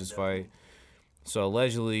Cambosis fight. So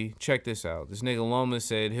allegedly, check this out. This nigga Loma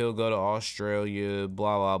said he'll go to Australia,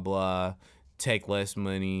 blah blah blah, take less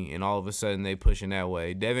money, and all of a sudden they pushing that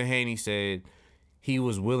way. Devin Haney said he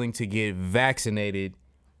was willing to get vaccinated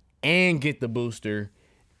and get the booster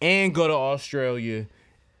and go to Australia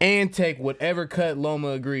and take whatever cut Loma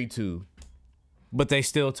agreed to. But they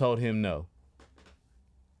still told him no.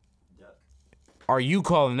 Duck. Are you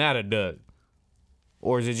calling that a duck?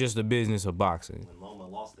 Or is it just the business of boxing? When Loma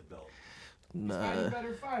lost the belt. He's a Nah.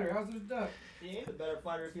 better fighter. How's this duck? He ain't a better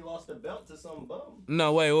fighter if he lost the belt to some bum.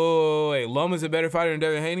 No, wait. Loma's a better fighter than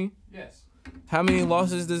Devin Haney? Yes. How many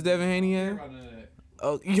losses does Devin Haney I don't have? care about none of that.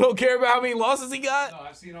 Oh, you don't care about how many losses he got? No,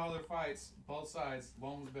 I've seen all their fights. Both sides.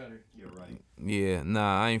 Loma's better. You're right. Yeah,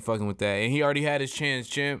 nah, I ain't fucking with that. And he already had his chance,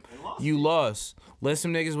 champ. And lost You it. lost. Let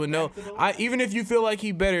some niggas would know. Back to the I line. even if you feel like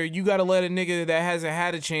he better, you gotta let a nigga that hasn't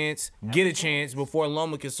had a chance get a chance before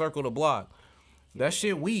Loma can circle the block. That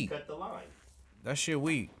shit weak. Cut the line. That shit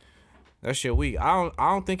weak. I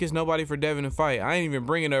don't think it's nobody for Devin to fight. I ain't even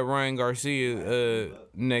bringing up Ryan Garcia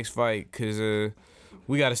next fight because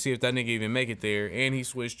we got to see if that nigga even make it there. And he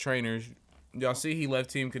switched trainers. Y'all see he left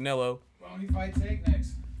Team Canelo Why don't he fight Tank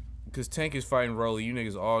next? because Tank is fighting Rolly. You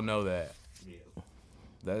niggas all know that. Yeah.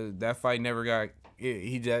 That fight never got.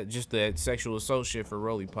 Just that sexual assault shit for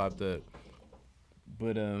Rolly popped up.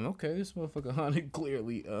 But okay, this motherfucker hunted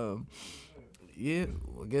clearly. Yeah,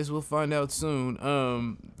 I guess we'll find out soon.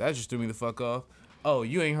 That just threw me the fuck off. Oh,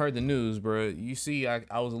 you ain't heard the news, bro. You see, I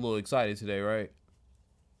was a little excited today, right?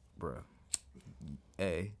 Bro.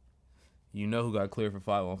 Hey, you know who got cleared for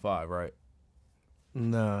 5-on-5, right?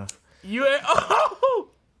 Nah. You ain't. Oh!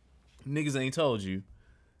 Niggas ain't told you.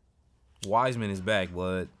 Wiseman is back,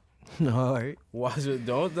 blood. All right. Wiseman,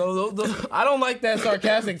 don't. I don't like that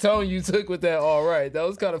sarcastic tone you took with that. All right, that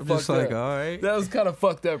was kind of fucked Just like, up. all right. That was kind of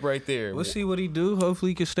fucked up right there. We'll see what he do.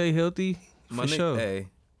 Hopefully he can stay healthy. My For nigga, sure. hey,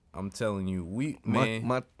 I'm telling you,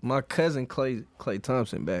 man. My cousin Clay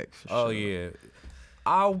Thompson back. For Oh sure. yeah,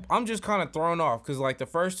 I'm just kind of thrown off because like the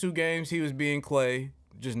first 2 games he was being Clay,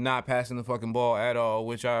 just not passing the fucking ball at all,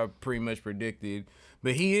 which I pretty much predicted.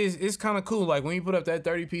 But it's kind of cool. Like when he put up that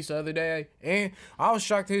 30 piece the other day, and I was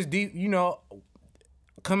shocked his deep,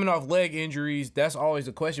 coming off leg injuries. That's always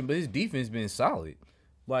a question, but his defense been solid.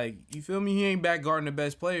 Like, you feel me? He ain't back guarding the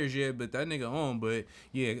best players yet, but that nigga on. But,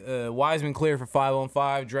 yeah, Wiseman cleared for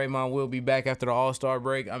 5-on-5. Draymond will be back after the All-Star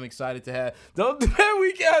break. I'm excited to have... Don't do that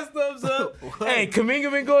weak-ass thumbs up. Hey,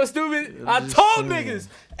 Kuminga been going stupid. I told niggas.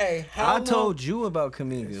 Hey, how I told you about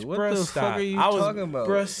Kuminga. What the fuck are you talking about?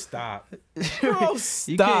 Bruh, stop. Bro, stop.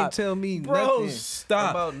 You can't tell me Bro, nothing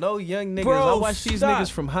stop. about no young niggas. Bro, I watch these stop. niggas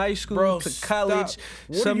from high school Bro, to college. stop.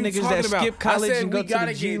 What Some are you niggas talking that about? skip college I said and go we to gotta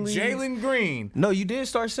the G get League. Jalen Green. No, you did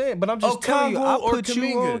start saying, but I'm just telling you, Okongwu I or put you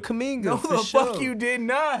Kuminga. on Kuminga. No, for the sure. fuck you did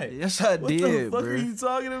not. Yes, I What did, the fuck bro. are you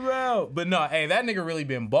talking about? But no, hey, that nigga really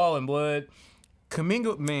been balling, blood.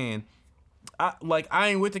 Kuminga, man, I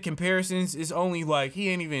ain't with the comparisons. It's only like he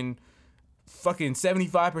ain't even fucking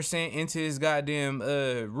 75% into his goddamn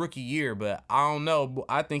rookie year. But I don't know.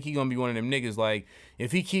 I think he gonna be one of them niggas. Like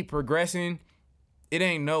if he keep progressing, it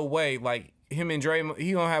ain't no way. Like him and Draymond,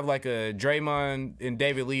 he gonna have like a Draymond and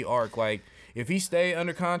David Lee arc. Like if he stay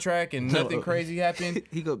under contract and nothing crazy happen.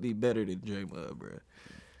 He gonna be better than Draymond, bro.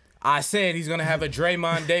 I said he's gonna have a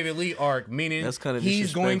Draymond David Lee arc, meaning That's kinda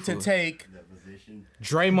he's going to disrespectful. take That position.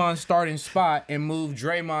 Draymond's starting spot and move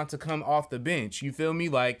Draymond to come off the bench. You feel me?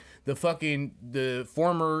 Like the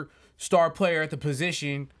former star player at the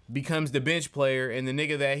position becomes the bench player, and the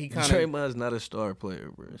nigga that he kind of Draymond's not a star player,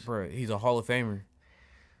 bro. bro, he's a Hall of Famer.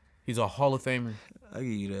 He's a Hall of Famer. I give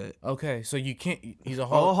you that. Okay, so you can't. He's a All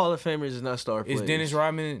Hall. Hall of Famers is not star players. Is Dennis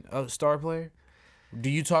Rodman a star player? Do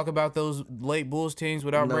you talk about those late Bulls teams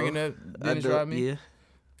without No, bringing up I Dennis don't- Rodman? Yeah,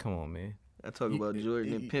 Come on, man. I talk about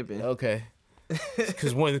Jordan and Pippen. Okay.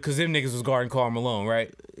 Because them niggas was guarding Karl Malone, right?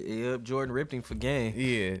 Yep, Jordan ripped him for game.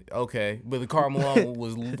 Yeah, okay. But the Karl Malone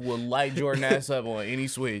would light Jordan ass up on any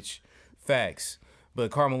switch. Facts. But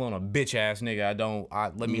Karl Malone a bitch ass nigga.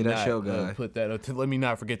 Let me Yeah, that's not your guy. put that. Let me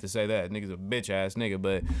not forget to say that nigga's a bitch ass nigga.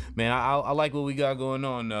 But man, I like what we got going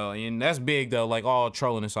on though, and that's big though. Like all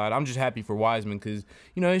trolling aside, I'm just happy for Wiseman because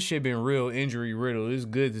his shit been real injury riddled. It's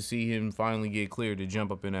good to see him finally get cleared to jump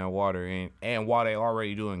up in that water, and while they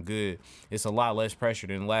already doing good, it's a lot less pressure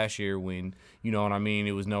than last year when you know what I mean.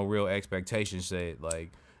 It was no real expectation set.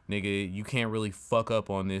 Like nigga, you can't really fuck up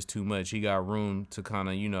on this too much. He got room to kind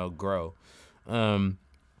of grow. Do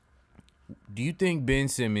you think Ben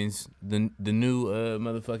Simmons, the new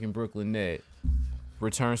motherfucking Brooklyn Net,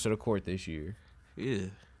 returns to the court this year? Yeah.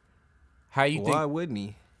 How you Why think? wouldn't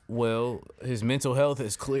he? Well, his mental health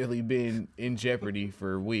has clearly been in jeopardy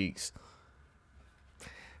for weeks.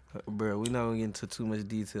 Bro, we're not gonna get into too much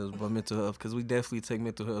details about mental health because we definitely take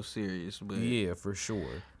mental health serious. But Yeah, for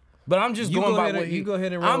sure. But I'm just You going go by ahead what and- he. you go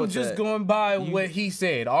ahead and run I'm with just that. going by what he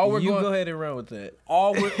said. All we're you going. go ahead and run with that.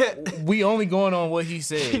 We only going on what he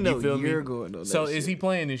said. No, you feel me? you're going on that So is shit. he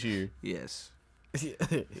playing this year? Yes.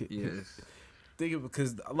 Yes. Think of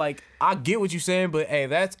because like I get what you're saying, but hey,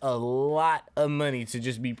 that's a lot of money to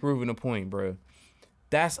just be proving a point, bro.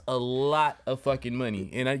 That's a lot of fucking money.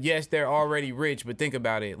 And yes, they're already rich, but think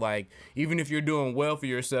about it. Like, even if you're doing well for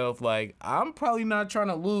yourself, like, I'm probably not trying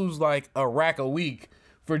to lose like a rack a week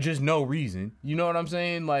for just no reason. You know what I'm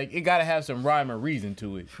saying? Like, it gotta have some rhyme or reason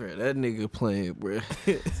to it. Bro, that nigga playing, bro.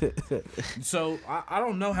 So I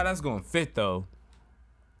don't know how that's gonna fit though.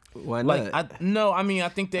 Why Like, not? I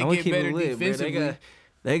think they I'ma get keep it better lit, bro. defensively.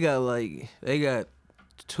 They got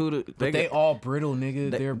 2 to. But they all brittle,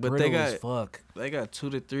 nigga. They're but brittle they as got- fuck. They got 2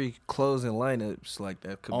 to 3 closing lineups like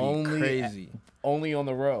that could Only be crazy. Only on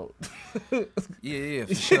the road. Yeah,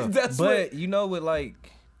 for sure. That's but what- you know, with like,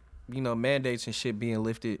 mandates and shit being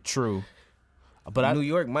lifted, True. But New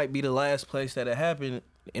York might be the last place that it happened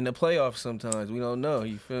in the playoffs. Sometimes we don't know.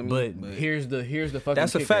 You feel me? But here's the fucking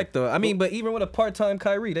that's a kicker. fact, though. I mean, but even with a part-time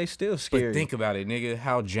Kyrie, they still scary. But think about it, nigga,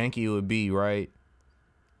 how janky it would be, right?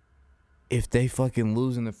 If they fucking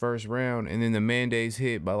lose in the first round and then the mandates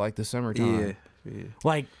hit by like the summertime. yeah.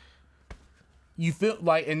 Like, you feel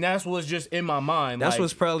like, and that's what's just in my mind. That's like,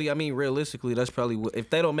 what's probably. I mean, realistically, that's probably what. If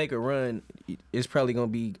they don't make a run, it's probably gonna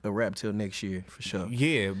be a wrap till next year for sure.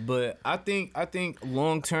 Yeah, but I think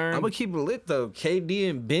long term. I'm gonna keep it lit though. KD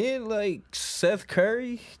and Ben, like Seth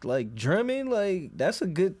Curry, like Drummond, like that's a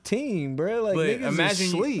good team, bro. Like But niggas is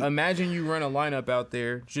sleep. imagine you run a lineup out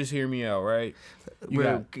there. Just hear me out, right? You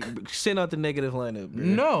Bro, got send out the negative lineup. Bro.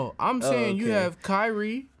 no. I'm saying you okay. have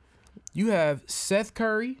Kyrie, you have Seth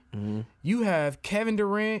Curry, you have Kevin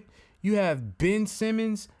Durant, you have Ben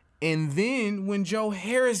Simmons, and then when Joe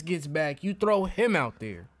Harris gets back, you throw him out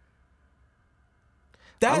there.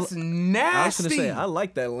 That's nasty. I was gonna say I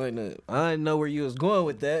like that lineup. I didn't know where you was going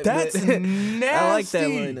with that. That's but I like that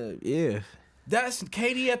nasty. lineup. Yeah, That's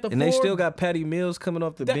KD at the and 4. they still got Patty Mills coming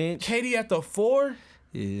off the bench. KD at the 4,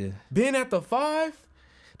 Yeah, Ben at the 5.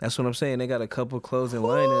 that's what I'm saying. They got a couple closing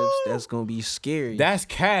lineups that's gonna be scary. That's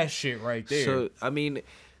cash shit right there. So I mean,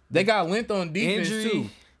 They got length on defense injury too.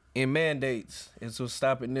 and mandates is what's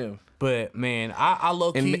stopping them, But man, I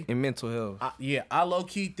low key, and mental health. I low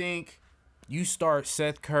key think you start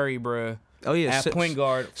Seth Curry, bruh, Oh yeah, at point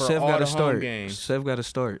guard for Seth all got the to home start. games, Seth got to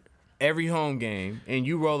start. every home game, and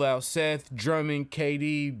you roll out Seth, Drummond,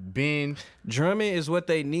 KD, Ben. Drummond is what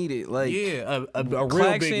they needed. Like Yeah, a real big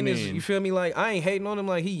Claxton man. is. You feel me? Like I ain't hating on him.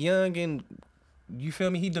 Like he young and. You feel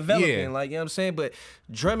me? He developing, Yeah. like, you know what I'm saying? But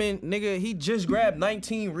Drummond, nigga, he just grabbed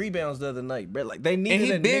 19 rebounds the other night, bro. Like, they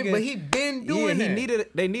needed and a nigga. he been doing yeah, that.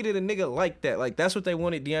 they needed a nigga like that. Like, that's what they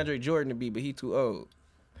wanted DeAndre Jordan to be, but he too old.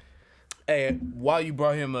 Hey, while you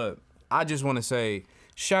brought him up, I just want to say,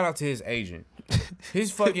 shout out to his agent.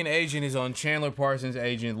 His fucking agent is on Chandler Parsons'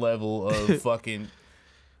 agent level of fucking.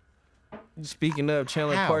 Speaking of,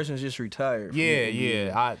 Chandler How? Parsons just retired. from Yeah, the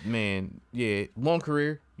yeah. Long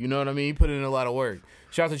career. You know what I mean? He put in a lot of work.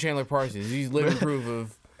 Shout out to Chandler Parsons. He's living proof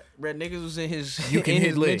of Bro, niggas was in his You can in hit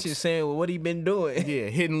his licks. mentions saying, well, what he been doing?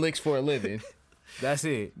 hitting licks for a living. That's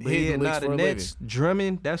it. But yeah, Hitting licks the for a Nets,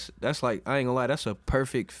 Drummond, that's like, I ain't gonna lie, that's a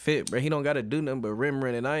perfect fit, bro. He don't gotta do nothing but rim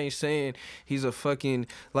run, and I ain't saying he's a fucking,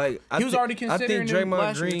 like, He was already I considering think him Draymond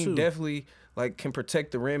last year, Green too. definitely, like, can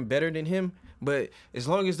protect the rim better than him, but as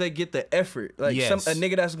long as they get the effort, like, Yes. a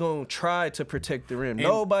nigga that's gonna try to protect the rim.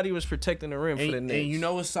 Nobody was protecting the rim for the And Nets. you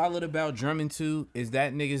know what's solid about Drummond too is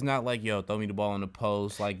that nigga's not like, yo, throw me the ball on the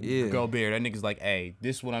post like Yeah. Gobert. That nigga's like, hey,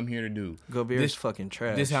 this is what I'm here to do. Gobert's this, fucking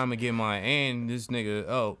trash. This how I'm gonna get mine. And this nigga,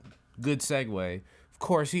 oh, good segue. Of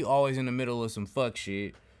course, he always in the middle of some fuck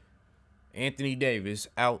shit. Anthony Davis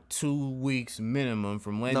out 2 weeks minimum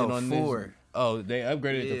from landing No, on 4. this. Oh, they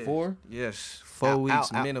upgraded it to 4? Yes, 4 Ow,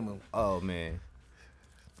 weeks ow, ow. minimum. Oh man.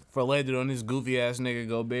 For landed on this goofy ass nigga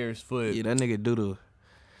Gobert's foot. Yeah, that nigga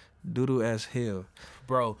doodle as hell.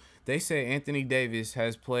 Bro, they say Anthony Davis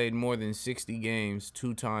has played more than 60 games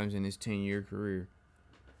 2 times in his 10-year career.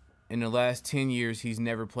 In the last 10 years, he's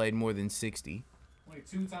never played more than 60. Wait,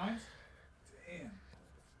 2 times? Damn.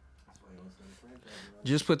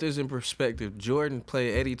 Just put this in perspective. Jordan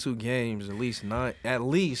played 82 games at least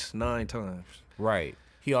nine times. Right.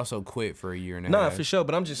 He also quit for a year and a Nah, half. for sure.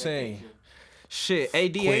 But I'm just saying, shit.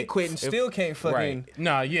 AD Quit. ain't quitting. If- Still can't fucking. Right.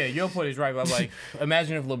 Nah, yeah, your point is right. But like,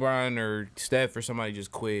 imagine if LeBron or Steph or somebody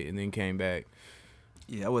just quit and then came back.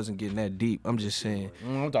 Yeah, I wasn't getting that deep. I'm just saying,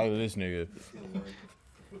 I'm talking to this nigga.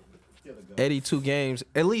 82 games,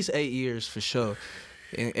 at least 8 years for sure.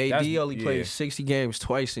 And AD That's- only yeah. played 60 games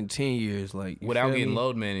twice in 10 years. Like you Without feel getting me?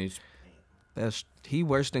 load managed. He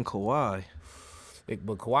worse than Kawhi.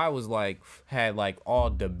 But Kawhi was like, had like all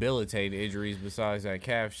debilitating injuries besides that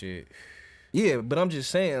calf shit. Yeah, but I'm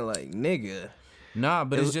just saying, like, nigga. Nah,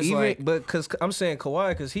 but it's just even, like, but cause I'm saying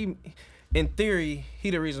Kawhi, cause he, in theory, he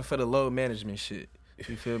the reason for the load management shit.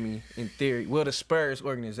 You feel me? In theory, well, the Spurs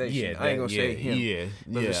organization. I ain't gonna say him. Yeah,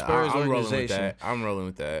 But yeah. the Spurs I'm rolling with organization. that. I'm rolling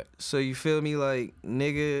with that. So you feel me? Like,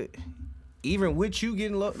 nigga, even with you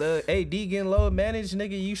getting low, the AD getting low managed,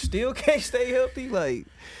 nigga, you still can't stay healthy. Like,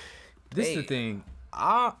 This is the thing.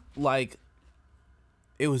 I like.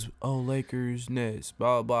 It was Lakers, Nets,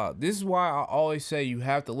 blah blah. This is why I always say you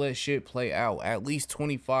have to let shit play out. At least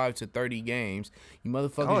 25 to 30 games. You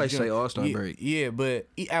motherfuckers. I always say All-Star break. Yeah, but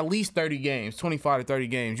at least 30 games, 25 to 30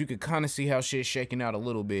 games. You could kind of see how shit's shaking out a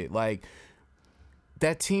little bit. Like,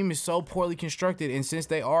 that team is so poorly constructed, and since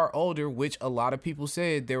they are older, which a lot of people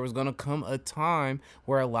said there was gonna come a time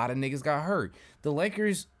where a lot of niggas got hurt. The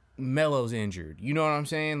Lakers, Melo's injured. You know what I'm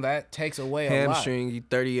saying? That takes away a lot. hamstring, you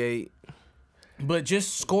 38. But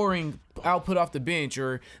just scoring output off the bench,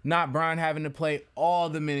 or not Brian having to play all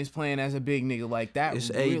the minutes playing as a big nigga like that. It's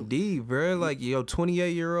really- AD, bro. Like, yo,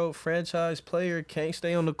 28-year-old franchise player can't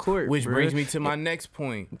stay on the court. Which bruh. brings me to my next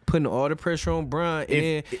point. Putting all the pressure on Bron,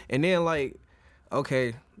 and then like,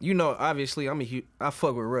 okay, you know, obviously I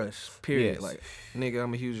fuck with Russ. Period. Yes. Like, nigga,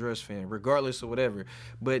 I'm a huge Russ fan, regardless of whatever.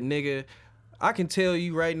 But nigga, I can tell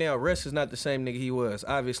you right now, Russ is not the same nigga he was.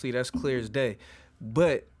 Obviously, that's clear as day.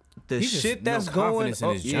 But the He just shit no that's going confidence in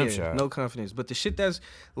on, his jump shot. no confidence. But the shit that's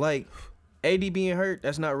like, AD being hurt,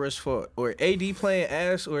 that's not Russ' fault. Or AD playing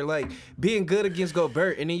ass, or like being good against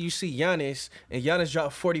Gobert, and then you see Giannis, and Giannis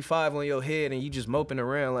drop 45 on your head, and you just moping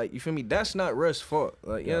around. Like, you feel me? That's not Russ' fault.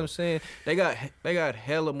 Like, you know what I'm saying? They got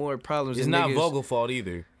hella more problems. It's than not niggas. Vogel fault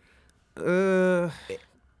either. The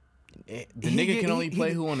The nigga can only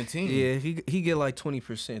play who on the team. Yeah, he get like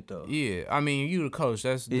 20% though. Yeah, I mean, you the coach.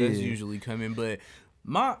 That's Yeah. usually coming. But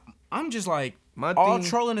I'm just like, My all thing-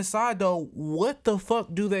 trolling aside though, what the fuck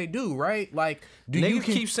do they do, right? Like, do Niggas you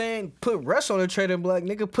keep saying put Russ on the trading block,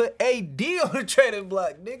 nigga. Put AD on the trading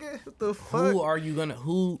block, nigga. What the fuck? who are you gonna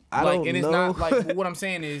I like? don't And it's know. not like what I'm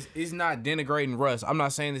saying is it's not denigrating Russ. I'm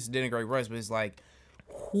not saying this is denigrate Russ, but it's like,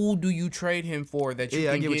 who do you trade him for that you Yeah,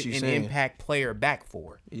 I can get what get you're an saying. impact player back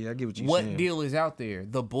for? Yeah, I get what you're What saying. deal is out there?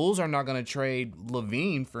 The Bulls are not gonna trade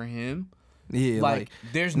Levine for him. Yeah, Like, like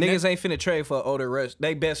there's niggas ain't finna trade for older Russ.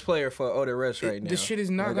 They best player for older Russ right now. This shit is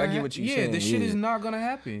not Like, gonna I get what happen. you're Yeah, saying. this shit yeah. is not gonna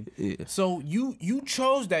happen. Yeah. So you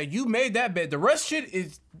chose that. You made that bet. The rest shit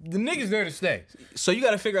is the niggas there to stay. So you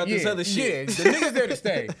got to figure out this other shit. Yeah, the niggas there to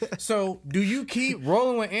stay. So do you keep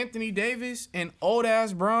rolling with Anthony Davis and old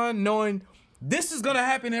ass Bron, knowing this is gonna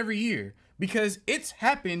happen every year? Because it's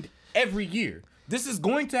happened every year. This is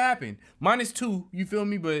going to happen. -2, you feel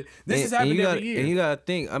me? But this has happened every year. And you gotta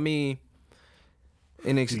think. I mean,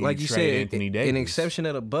 like you trade said, Anthony an Davis. exception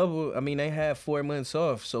of the bubble. I mean, they had 4 months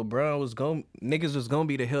off, so niggas was gonna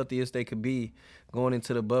be the healthiest they could be going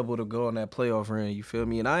into the bubble to go on that playoff run. You feel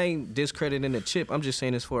me? And I ain't discrediting the chip. I'm just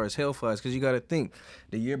saying as far as health wise, because you gotta think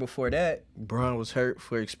the year before that, Bron was hurt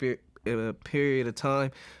for a period of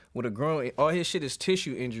time. With a grown, all his shit is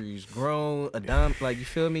tissue injuries, grown, like, you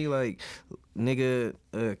feel me, like, nigga,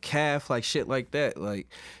 calf, like, shit like that. Like,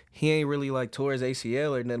 he ain't really like tore his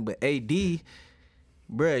ACL or nothing. But AD,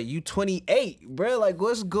 bruh, you 28, bruh. Like,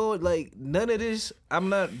 what's going? Like, none of this. I'm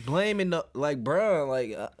not blaming like Bron.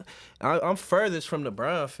 Like, I'm furthest from the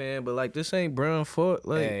Bron fan, but like, this ain't Bron fault.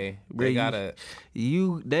 Like, Hey, bruh, they gotta.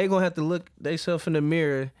 they gonna have to look theyself in the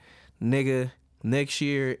mirror, nigga, next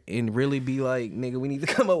year and really be like, nigga, we need to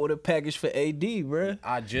come up with a package for AD, bruh.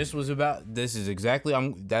 I just was about. This is exactly.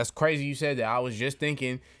 That's crazy you said that. I was just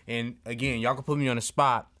thinking, and again, y'all can put me on the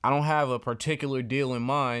spot. I don't have a particular deal in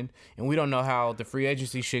mind, and we don't know how the free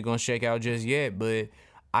agency shit gonna shake out just yet. But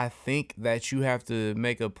I think that you have to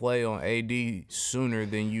make a play on AD sooner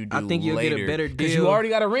than you do. I think you'll later, get a better because you deal. already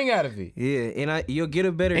got a ring out of it. Yeah, and you'll get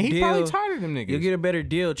a better And he deal. probably tired of them niggas. You'll get a better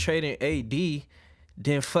deal trading AD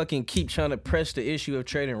than fucking keep trying to press the issue of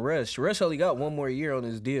trading Russ. Russ only got 1 more year on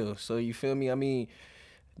his deal, so you feel me? I mean,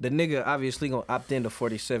 the nigga obviously gonna opt into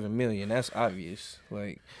 $47 million. That's obvious.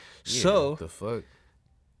 Like, Yeah, so what the fuck.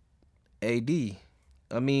 AD.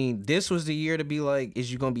 I mean, this was the year to be like,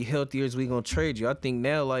 is you gonna be healthy or is we gonna trade you? I think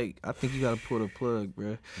now, like, you gotta pull the plug,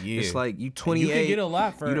 bro. Yeah. It's like you And 28. you can get a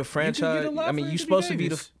lot for. You the you can get franchise. a lot I mean, for you Anthony supposed to be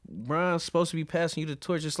Davis. Bron's supposed to be passing you the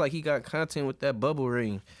torch, just like he got content with that bubble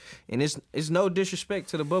ring. And it's no disrespect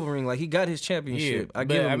to the bubble ring. Like, he got his championship. I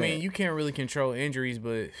give him I that. mean, you can't really control injuries,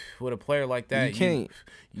 but with a player like that, You can't.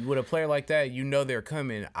 With a player like that, you know they're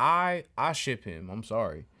coming. I ship him. I'm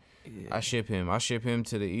sorry. I ship him. I ship him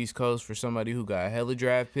to the East Coast for somebody who got hella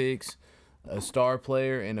draft picks, a star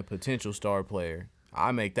player, and a potential star player.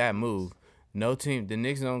 I make that move. No team. The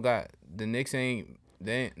Knicks ain't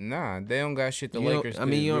They don't got shit. The You don't- Lakers. I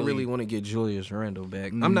mean, you don't really really want to get Julius Randle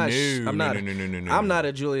back. No, I'm no, I'm no. not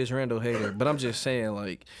a Julius Randle hater, but I'm just saying,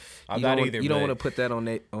 like, I'm you not don't, either, you don't but- want to put that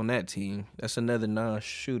on that team. That's another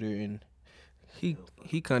non-shooter, and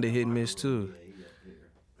he kind of hit and miss too.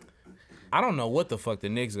 I don't know what the fuck the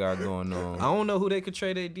Knicks got going on. I don't know who they could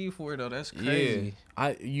trade AD for though. That's crazy.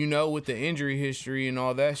 With the injury history and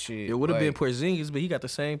all that shit. It would have like, been Porzingis, but he got the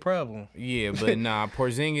same problem. Yeah, but nah,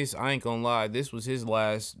 Porzingis, I ain't gonna lie. This was his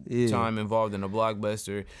last time involved in a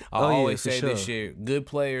blockbuster. I always say this shit. Good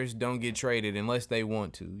players don't get traded unless they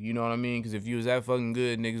want to. You know what I mean? Because if you was that fucking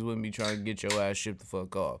good, niggas wouldn't be trying to get your ass shipped the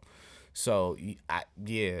fuck off. So,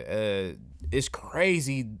 it's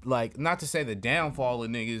crazy. Like, not to say the downfall of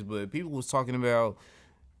niggas, but people was talking about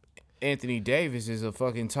Anthony Davis is a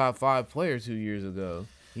fucking top 5 player 2 years ago.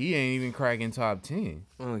 He ain't even cracking top 10.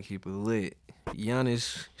 I'm gonna keep it lit.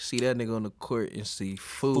 Giannis, see that nigga on the court and see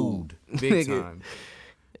food. Big Nigga, time.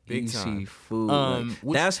 you Big time. see food.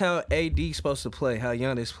 Which- That's how AD supposed to play, how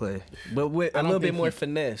Giannis play. But with a little bit more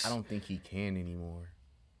finesse. I don't think he can anymore.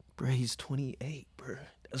 Bro, he's 28, bro.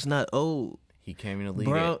 That's not old. He came in the league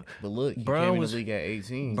but look, he Bron came in was- the league at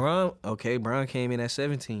 18 Bron came in at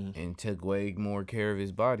 17. and took way more care of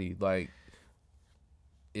his body. Like,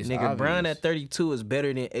 it's Nigga, obvious. Bron at 32 is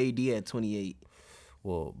better than AD at 28.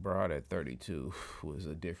 Well, Bron at 32 was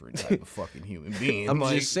a different type of fucking human being. I'm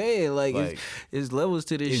like, just saying, like it's levels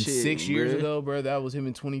to this in shit. 6 years bruh. ago, bro, that was him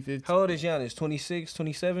in 2015. How old is Giannis? 26,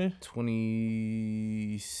 27?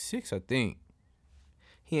 26, I think.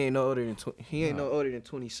 He ain't no older than no older than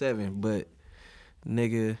 27, but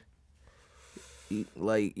nigga,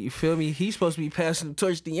 like, you feel me? He's supposed to be passing the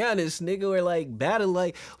torch to Giannis, nigga, or like battle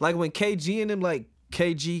like when KG and them, like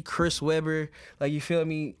KG, Chris Webber, like, you feel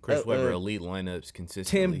me? Chris Webber elite lineups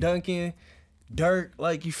consistently. Tim Duncan, Dirk,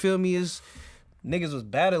 like, you feel me? Is niggas was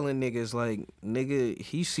battling niggas, like, nigga,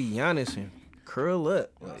 he see Giannis and curl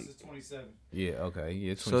up, Giannis like, is 27. Yeah, okay.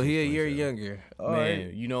 Yeah, so he a 26, year 27. younger. All Man,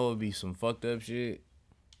 right. you know it would be some fucked up shit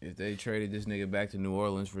if they traded this nigga back to New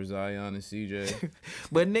Orleans for Zion and CJ.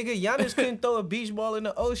 But nigga, Giannis couldn't throw a beach ball in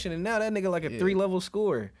the ocean, and now that nigga like a 3-level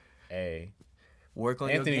scorer. Hey, Work on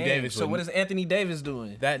Anthony your game. Davis So would- what is Anthony Davis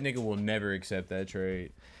doing? that nigga will never accept that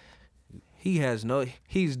trade.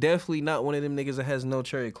 He's definitely not one of them niggas that has no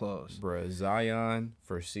trade clause. Bruh, Zion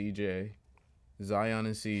for CJ. Zion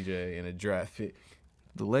and CJ in a draft pick.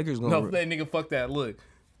 The Lakers No, gonna that nigga, fuck that. Look,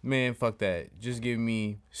 man, fuck that. Just give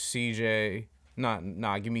me CJ.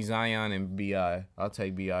 Nah, give me Zion and BI. I'll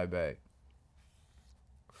take BI back.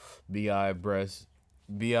 BI, Russ,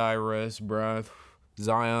 bruh.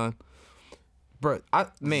 Zion. Bruh,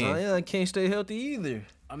 man. Zion can't stay healthy either.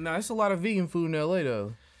 I'm not. It's a lot of vegan food in LA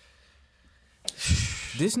though.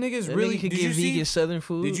 This nigga's That really. nigga could Did get you see? vegan Southern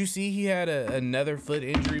food. Did you see he had another foot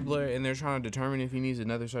injury, blur, and they're trying to determine if he needs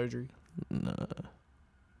another surgery? Nah.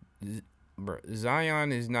 Bro,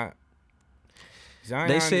 Zion is not. Zion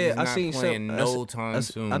They said- is I not seen playing some- no time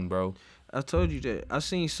soon, bro. I told you that. I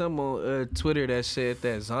seen some on Twitter that said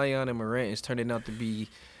that Zion and Morant is turning out to be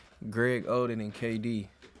Greg Oden and KD.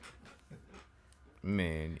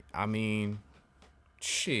 Man, I mean,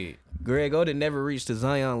 shit. Greg Oden never reached the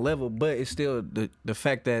Zion level, but it's still the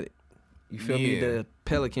fact that, you feel me, Yeah. the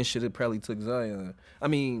Pelicans should have probably took Zion. I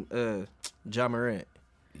mean, Ja Morant.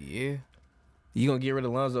 Yeah, You gonna get rid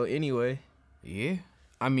of Lonzo anyway. yeah.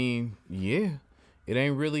 I mean, yeah. It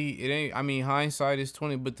ain't. I mean, hindsight is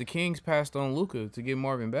 20, but the Kings passed on Luka to get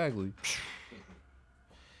Marvin Bagley.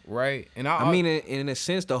 Right, and I mean, in a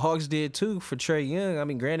sense, the Hawks did too for Trae Young. I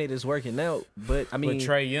mean, granted, it's working out, but I mean, but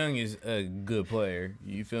Trae Young is a good player.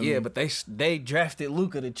 You feel me? yeah, but they drafted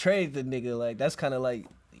Luka to trade the nigga. Like, that's kind of like,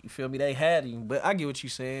 you feel me? They had him, but I get what you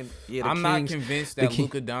saying. Yeah, the I'm Kings, not convinced the that King-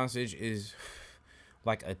 Luka Doncic is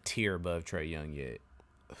like a tier above Trae Young yet.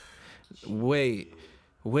 Wait.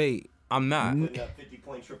 I'm not. Putting up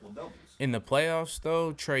 50-point triple doubles. In the playoffs,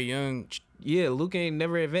 though, Trae Young. Yeah, Luka ain't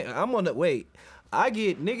never advanced. I'm on the wait. I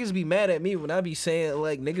get niggas be mad at me when I be saying,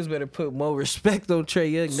 like, niggas better put more respect on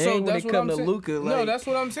Trae Young name when it come to Luka. Like, No, that's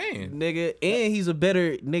what I'm saying. nigga, and he's a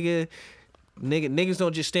better nigga. Niggas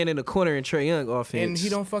don't just stand in the corner and Trae Young offense. And he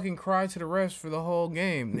don't fucking cry to the refs for the whole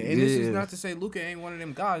game. And this is Yeah. not to say Luka ain't one of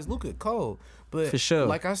them guys. Luka cold. But For sure.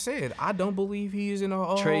 like I said, I don't believe he is in a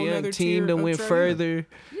whole Trae Young other team tier to of win Trae Young. further,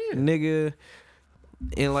 Yeah. nigga.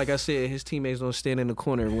 And like I said, his teammates don't stand in the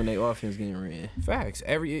corner when they offense getting ran. Facts.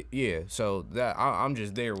 So that I'm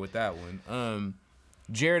just there with that one.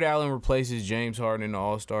 Jared Allen replaces James Harden in the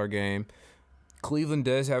All-Star game. Cleveland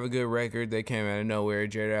does have a good record. They came out of nowhere.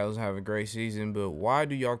 Jared Allen's having a great season, but why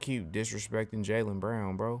do y'all keep disrespecting Jaylen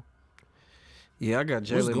Brown, bro? Yeah, I got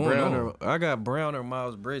What's Jalen going Brown. on? I got Brown or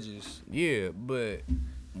Miles Bridges. Yeah, but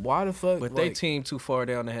why the fuck? But like, they team too far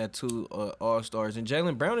down to have 2 All-Stars. And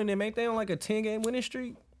Jalen Brown and them, ain't they on like a 10-game winning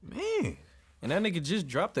streak? man. And that nigga just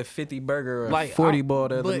dropped a 50 burger or a Like 40 ball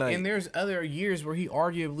the other but, night. And there's other years where he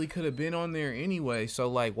arguably could have been on there anyway. So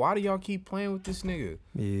like, why do y'all keep playing with this nigga?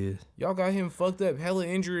 Yeah. Y'all got him fucked up, hella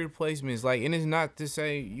injury replacements. Like, and it's not to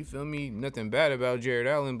say, you feel me, nothing bad about Jared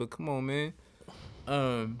Allen, but come on, man.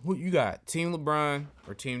 Who you got? Team LeBron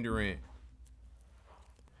or Team Durant?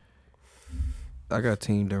 I got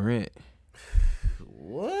Team Durant.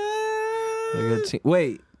 What?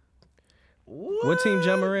 Wait, what team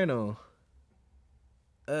John Morant on?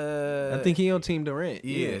 I think he on Team Durant.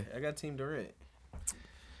 yeah. I got Team Durant.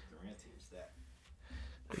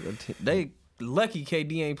 Durant team's that. They lucky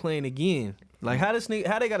KD ain't playing again. Like how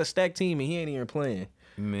they got a stacked team and he ain't even playing?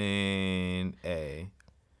 Man, hey.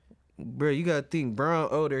 Bro, you gotta think Brown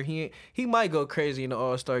older. He might go crazy in the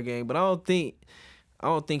All-Star game, but I don't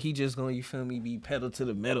think he just gonna, you feel me, be pedal to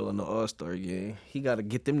the metal in the All-Star game. He gotta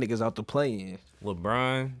get them niggas out the play-in.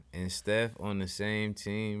 LeBron and Steph on the same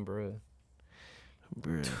team, bro.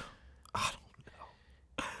 Bro. I don't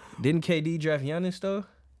know. Didn't KD draft Giannis though?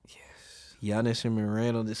 Yes. Giannis and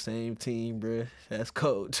Morant on the same team, bro. That's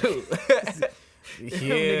cold too. Yeah. Them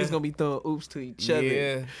niggas gonna be throwing oops to each other.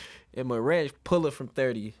 Yeah. And Morant pull it from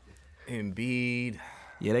 30. Embiid.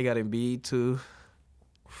 Yeah, they got Embiid too.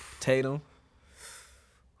 Tatum.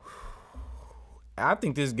 I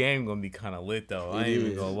think this game gonna be kind of lit though. I It ain't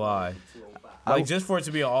even is. gonna lie. I- Like just for it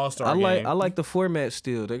to be an All-Star I game. like the format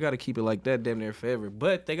still. They gotta keep it like that damn near forever.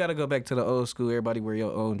 But they gotta go back to the old school. Everybody wear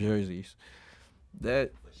your own jerseys.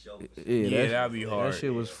 That For sure. Yeah, that'd be hard. That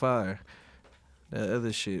shit was fire. That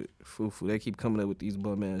other shit, foo-foo. They keep coming up with these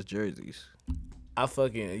bum ass jerseys. I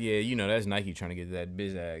fucking you know that's Nike trying to get that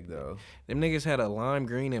Bizag though. Them niggas had a lime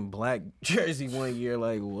green and black jersey one year.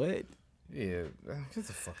 Like what? Yeah, get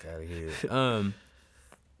the fuck out of here.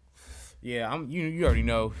 Yeah, I'm. You already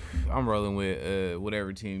know, I'm rolling with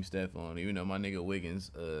whatever team Steph on. Even though my nigga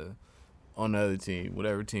Wiggins on the other team,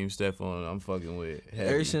 whatever team Steph on, I'm fucking with. Heavy.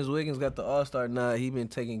 Ever since Wiggins got the All-Star nod, he been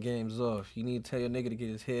taking games off. You need to tell your nigga to get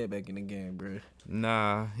his head back in the game, bro.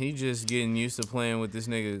 Nah, he just getting used to playing with this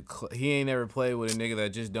nigga. He ain't ever played with a nigga that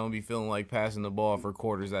just don't be feeling like passing the ball for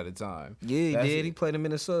quarters at a time. Yeah, he That's did. it. He played in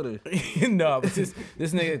Minnesota. No, but this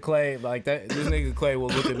nigga Clay like that. This nigga Clay will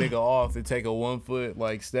look a nigga off and take a 1 foot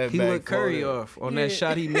like step He back. looked Curry floater. off on that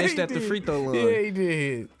shot he missed at the did. free throw line. Yeah, he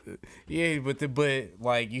did. Yeah, but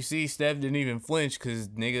like you see, Steph didn't even flinch because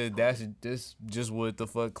nigga, that's just what the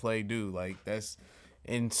fuck Clay do. Like that's.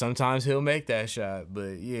 And sometimes he'll make that shot,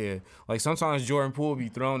 but yeah, like sometimes Jordan Poole be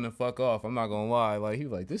thrown the fuck off. I'm not gonna lie, like he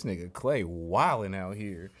like this nigga Clay wilding out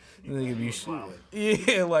here. This nigga be shooting.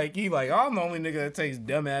 Yeah, like he like I'm the only nigga that takes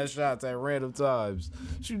dumbass shots at random times.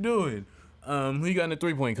 What you doing? Who you got in the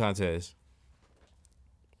 3-point contest?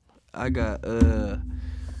 I got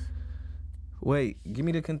wait, give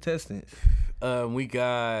me the contestants. We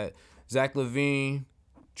got Zach LaVine,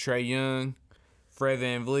 Trae Young, Fred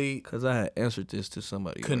VanVleet, Cause I had answered this to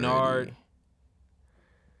somebody. Kennard, already.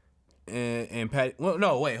 and Patty. Well,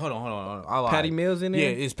 no, wait, hold on. I lied. Patty Mills in there? Yeah,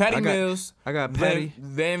 it's Patty I got- Mills. I got Patty.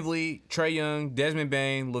 Van Vliet, Trae Young, Desmond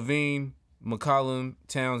Bain, Levine, McCollum,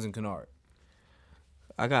 Towns, and Kennard.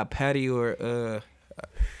 I got Patty or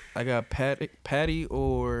I got Patty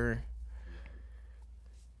or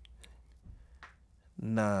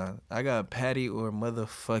nah. I got Patty or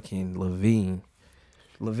motherfucking Levine.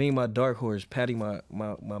 Levine my dark horse. Patty my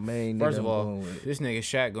main. First nigga of I'm all, going with. this nigga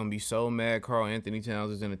Shaq gonna be so mad Carl Anthony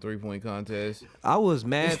Towns is in a 3-point contest. I was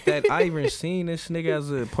mad that I even seen this nigga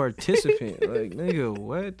as a participant. Like nigga,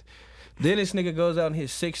 what? Then this nigga goes out and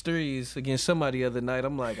hits 6 threes against somebody the other night.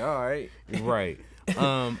 I'm like, all right. Right.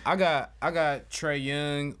 I got Trae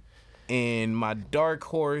Young, and my dark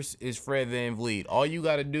horse is Fred VanVleet. All you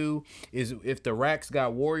gotta do is if the racks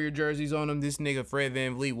got Warrior jerseys on them, this nigga Fred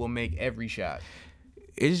VanVleet will make every shot.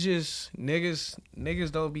 It's just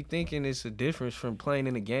niggas don't be thinking it's a difference from playing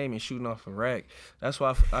in the game and shooting off a rack. That's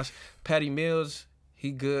why Patty Mills,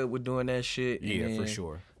 he good with doing that shit. Yeah, and for then,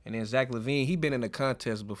 sure. And then Zach LaVine, he been in a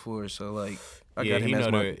contest before, so like I Yeah, got him he as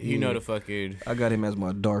know my the fucking. I got him as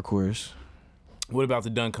my dark horse. What about the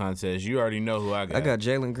dunk contest? You already know who I got. I got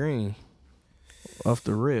Jalen Green off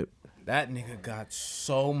the rip. That nigga got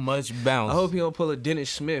so much bounce. I hope he don't pull a Dennis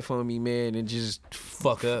Smith on me, man, and just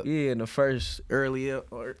fuck up. in the first early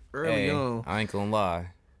Hey, on. I ain't gonna lie.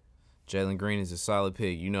 Jalen Green is a solid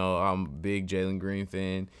pick. You know, I'm a big Jalen Green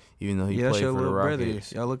fan, even though he Yeah, that's played your for the little brother.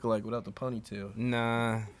 Rockets. Y'all look alike without the ponytail.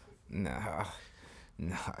 Nah, you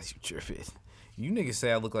tripping. You niggas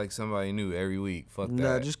say I look like somebody new every week. Fuck that.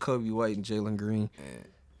 Nah, just Kobe White and Jalen Green.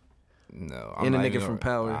 No. And the not nigga even from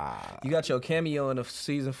gonna- Power. You got your cameo in the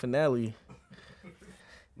season finale.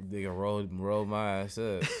 Nigga rolled my ass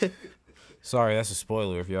up. Sorry, that's a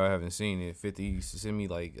spoiler if y'all haven't seen it. 50 sent me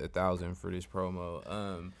like 1,000 for this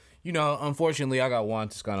promo. You know, unfortunately, I got Juan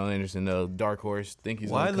Toscano Anderson though. Dark Horse. Think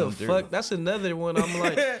he's Why gonna the come through. fuck? That's another one. I'm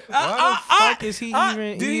like, why the fuck is he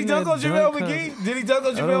even? Did he even dunk a on JaVale dunk McGee? Did he dunk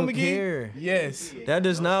on I JaVale don't McGee? care. Yes. That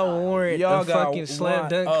does not warrant Y'all a got fucking slam Juan-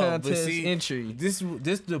 dunk but contest see, entry. This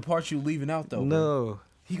the part you leaving out though. Bro. No.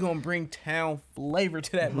 He gonna bring town flavor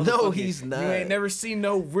to that motherfucker. No, he's You not. ain't never seen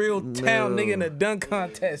no real town No. nigga in a dunk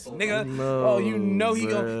contest, nigga. No, Oh, you know he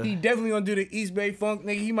bruh. he definitely gonna do the East Bay Funk,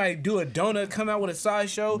 nigga. He might do a donut, come out with a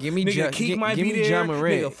sideshow. Give me nigga. Ja- Keek gi- might give be me there. Ja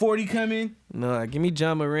Morant. Nigga, 40 coming. No, give me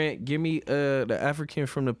John Morant. Give me the African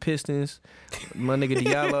from the Pistons. My nigga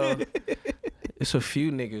Diallo. It's a few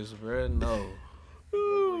niggas, bruh. No.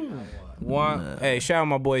 One, hey, shout out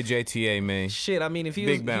my boy JTA, man. Shit, I mean, if he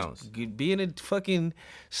Big was bounce. being a fucking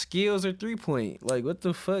skills or 3-point, like what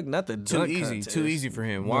the fuck? Not the Too dunk easy, contest. too easy for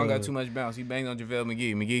him. Juan No. got too much bounce. He banged on JaVale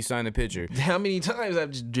McGee. McGee signed the picture. How many times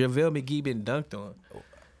have JaVale McGee been dunked on?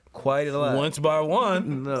 Quite a lot. Once by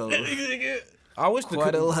one. No. I wish the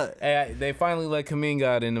Quite a lot. Hey, they finally let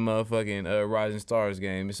Kaminga in the motherfucking Rising Stars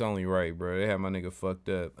game. It's only right, bro. They had my nigga fucked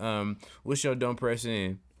up. What's your dumb press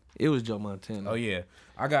in? It was Joe Montana. Oh yeah,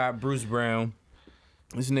 I got Bruce Brown.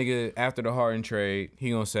 This nigga after the Harden trade,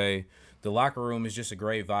 he gonna say the locker room is just a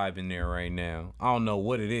great vibe in there right now. I don't know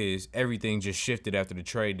what it is. Everything just shifted after the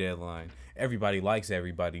trade deadline. Everybody likes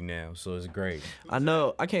everybody now, so it's great. I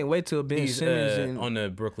know. I can't wait till Ben He's Simmons and on the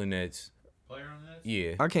Brooklyn Nets. Player on that?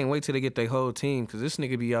 Yeah. I can't wait till they get their whole team because this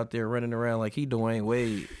nigga be out there running around like he Dwayne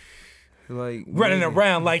Wade. Like Running nigga.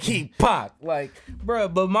 around like he Pac. Like,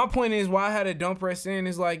 bruh, but my point is why I had a dump press in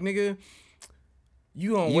is like, nigga,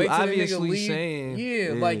 you gonna You wait till the nigga obviously leave. saying-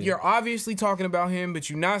 yeah, yeah. like you're obviously talking about him, but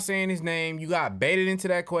you're not saying his name. You got baited into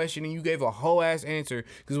that question and you gave a whole ass answer.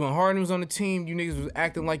 Cause when Harden was on the team, you niggas was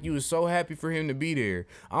acting like you was so happy for him to be there.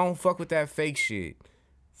 I don't fuck with that fake shit.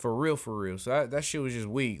 For real, for real. So that shit was just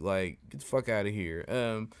weak. Like, get the fuck out of here.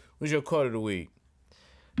 What's your quote of the week?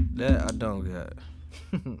 That I don't got.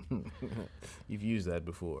 You've used that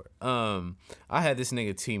before. I had this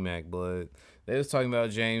nigga T-Mac, blood. They was talking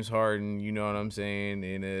about James Harden, you know what I'm saying?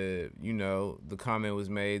 And, you know, the comment was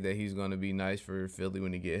made that he's going to be nice for Philly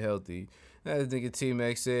when he get healthy. That nigga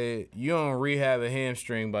T-Mac said, you don't rehab a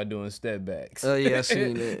hamstring by doing step backs. Oh yeah, I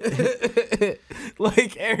seen that.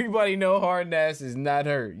 Like, everybody know Harden ass is not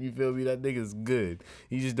hurt. You feel me? That nigga's good.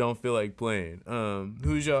 He just don't feel like playing.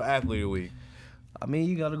 Who's your athlete of the week? I mean,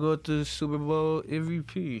 you gotta go with the Super Bowl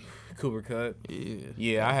MVP. Cooper Kupp. Yeah.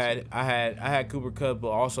 Yeah, I had Cooper Kupp, but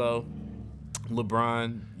also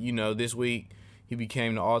LeBron. You know, this week he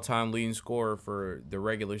became the all-time leading scorer for the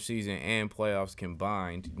regular season and playoffs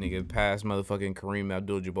combined. Nigga passed motherfucking Kareem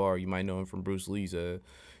Abdul-Jabbar. You might know him from Bruce Lee's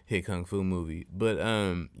hit kung fu movie. But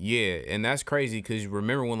yeah, and that's crazy because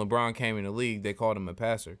remember when LeBron came in the league, they called him a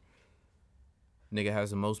passer. Nigga has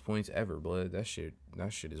the most points ever, blood. That shit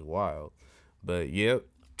is wild. But yep.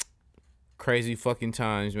 Crazy fucking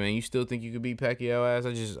times, man. You still think you could beat Pacquiao ass?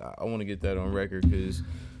 I want to get that on record because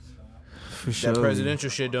For sure. that presidential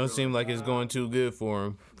shit don't seem like it's going too good for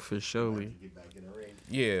him. For sure. Get back in the ring.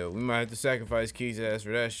 Yeah, we might have to sacrifice Keith's ass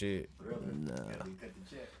for that shit. Gotta cut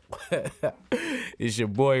the check. It's your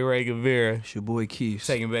boy Ray Guevara. It's your boy Keith.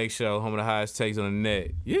 Taking Back Show, home of the highest takes on the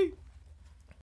net. Yeah.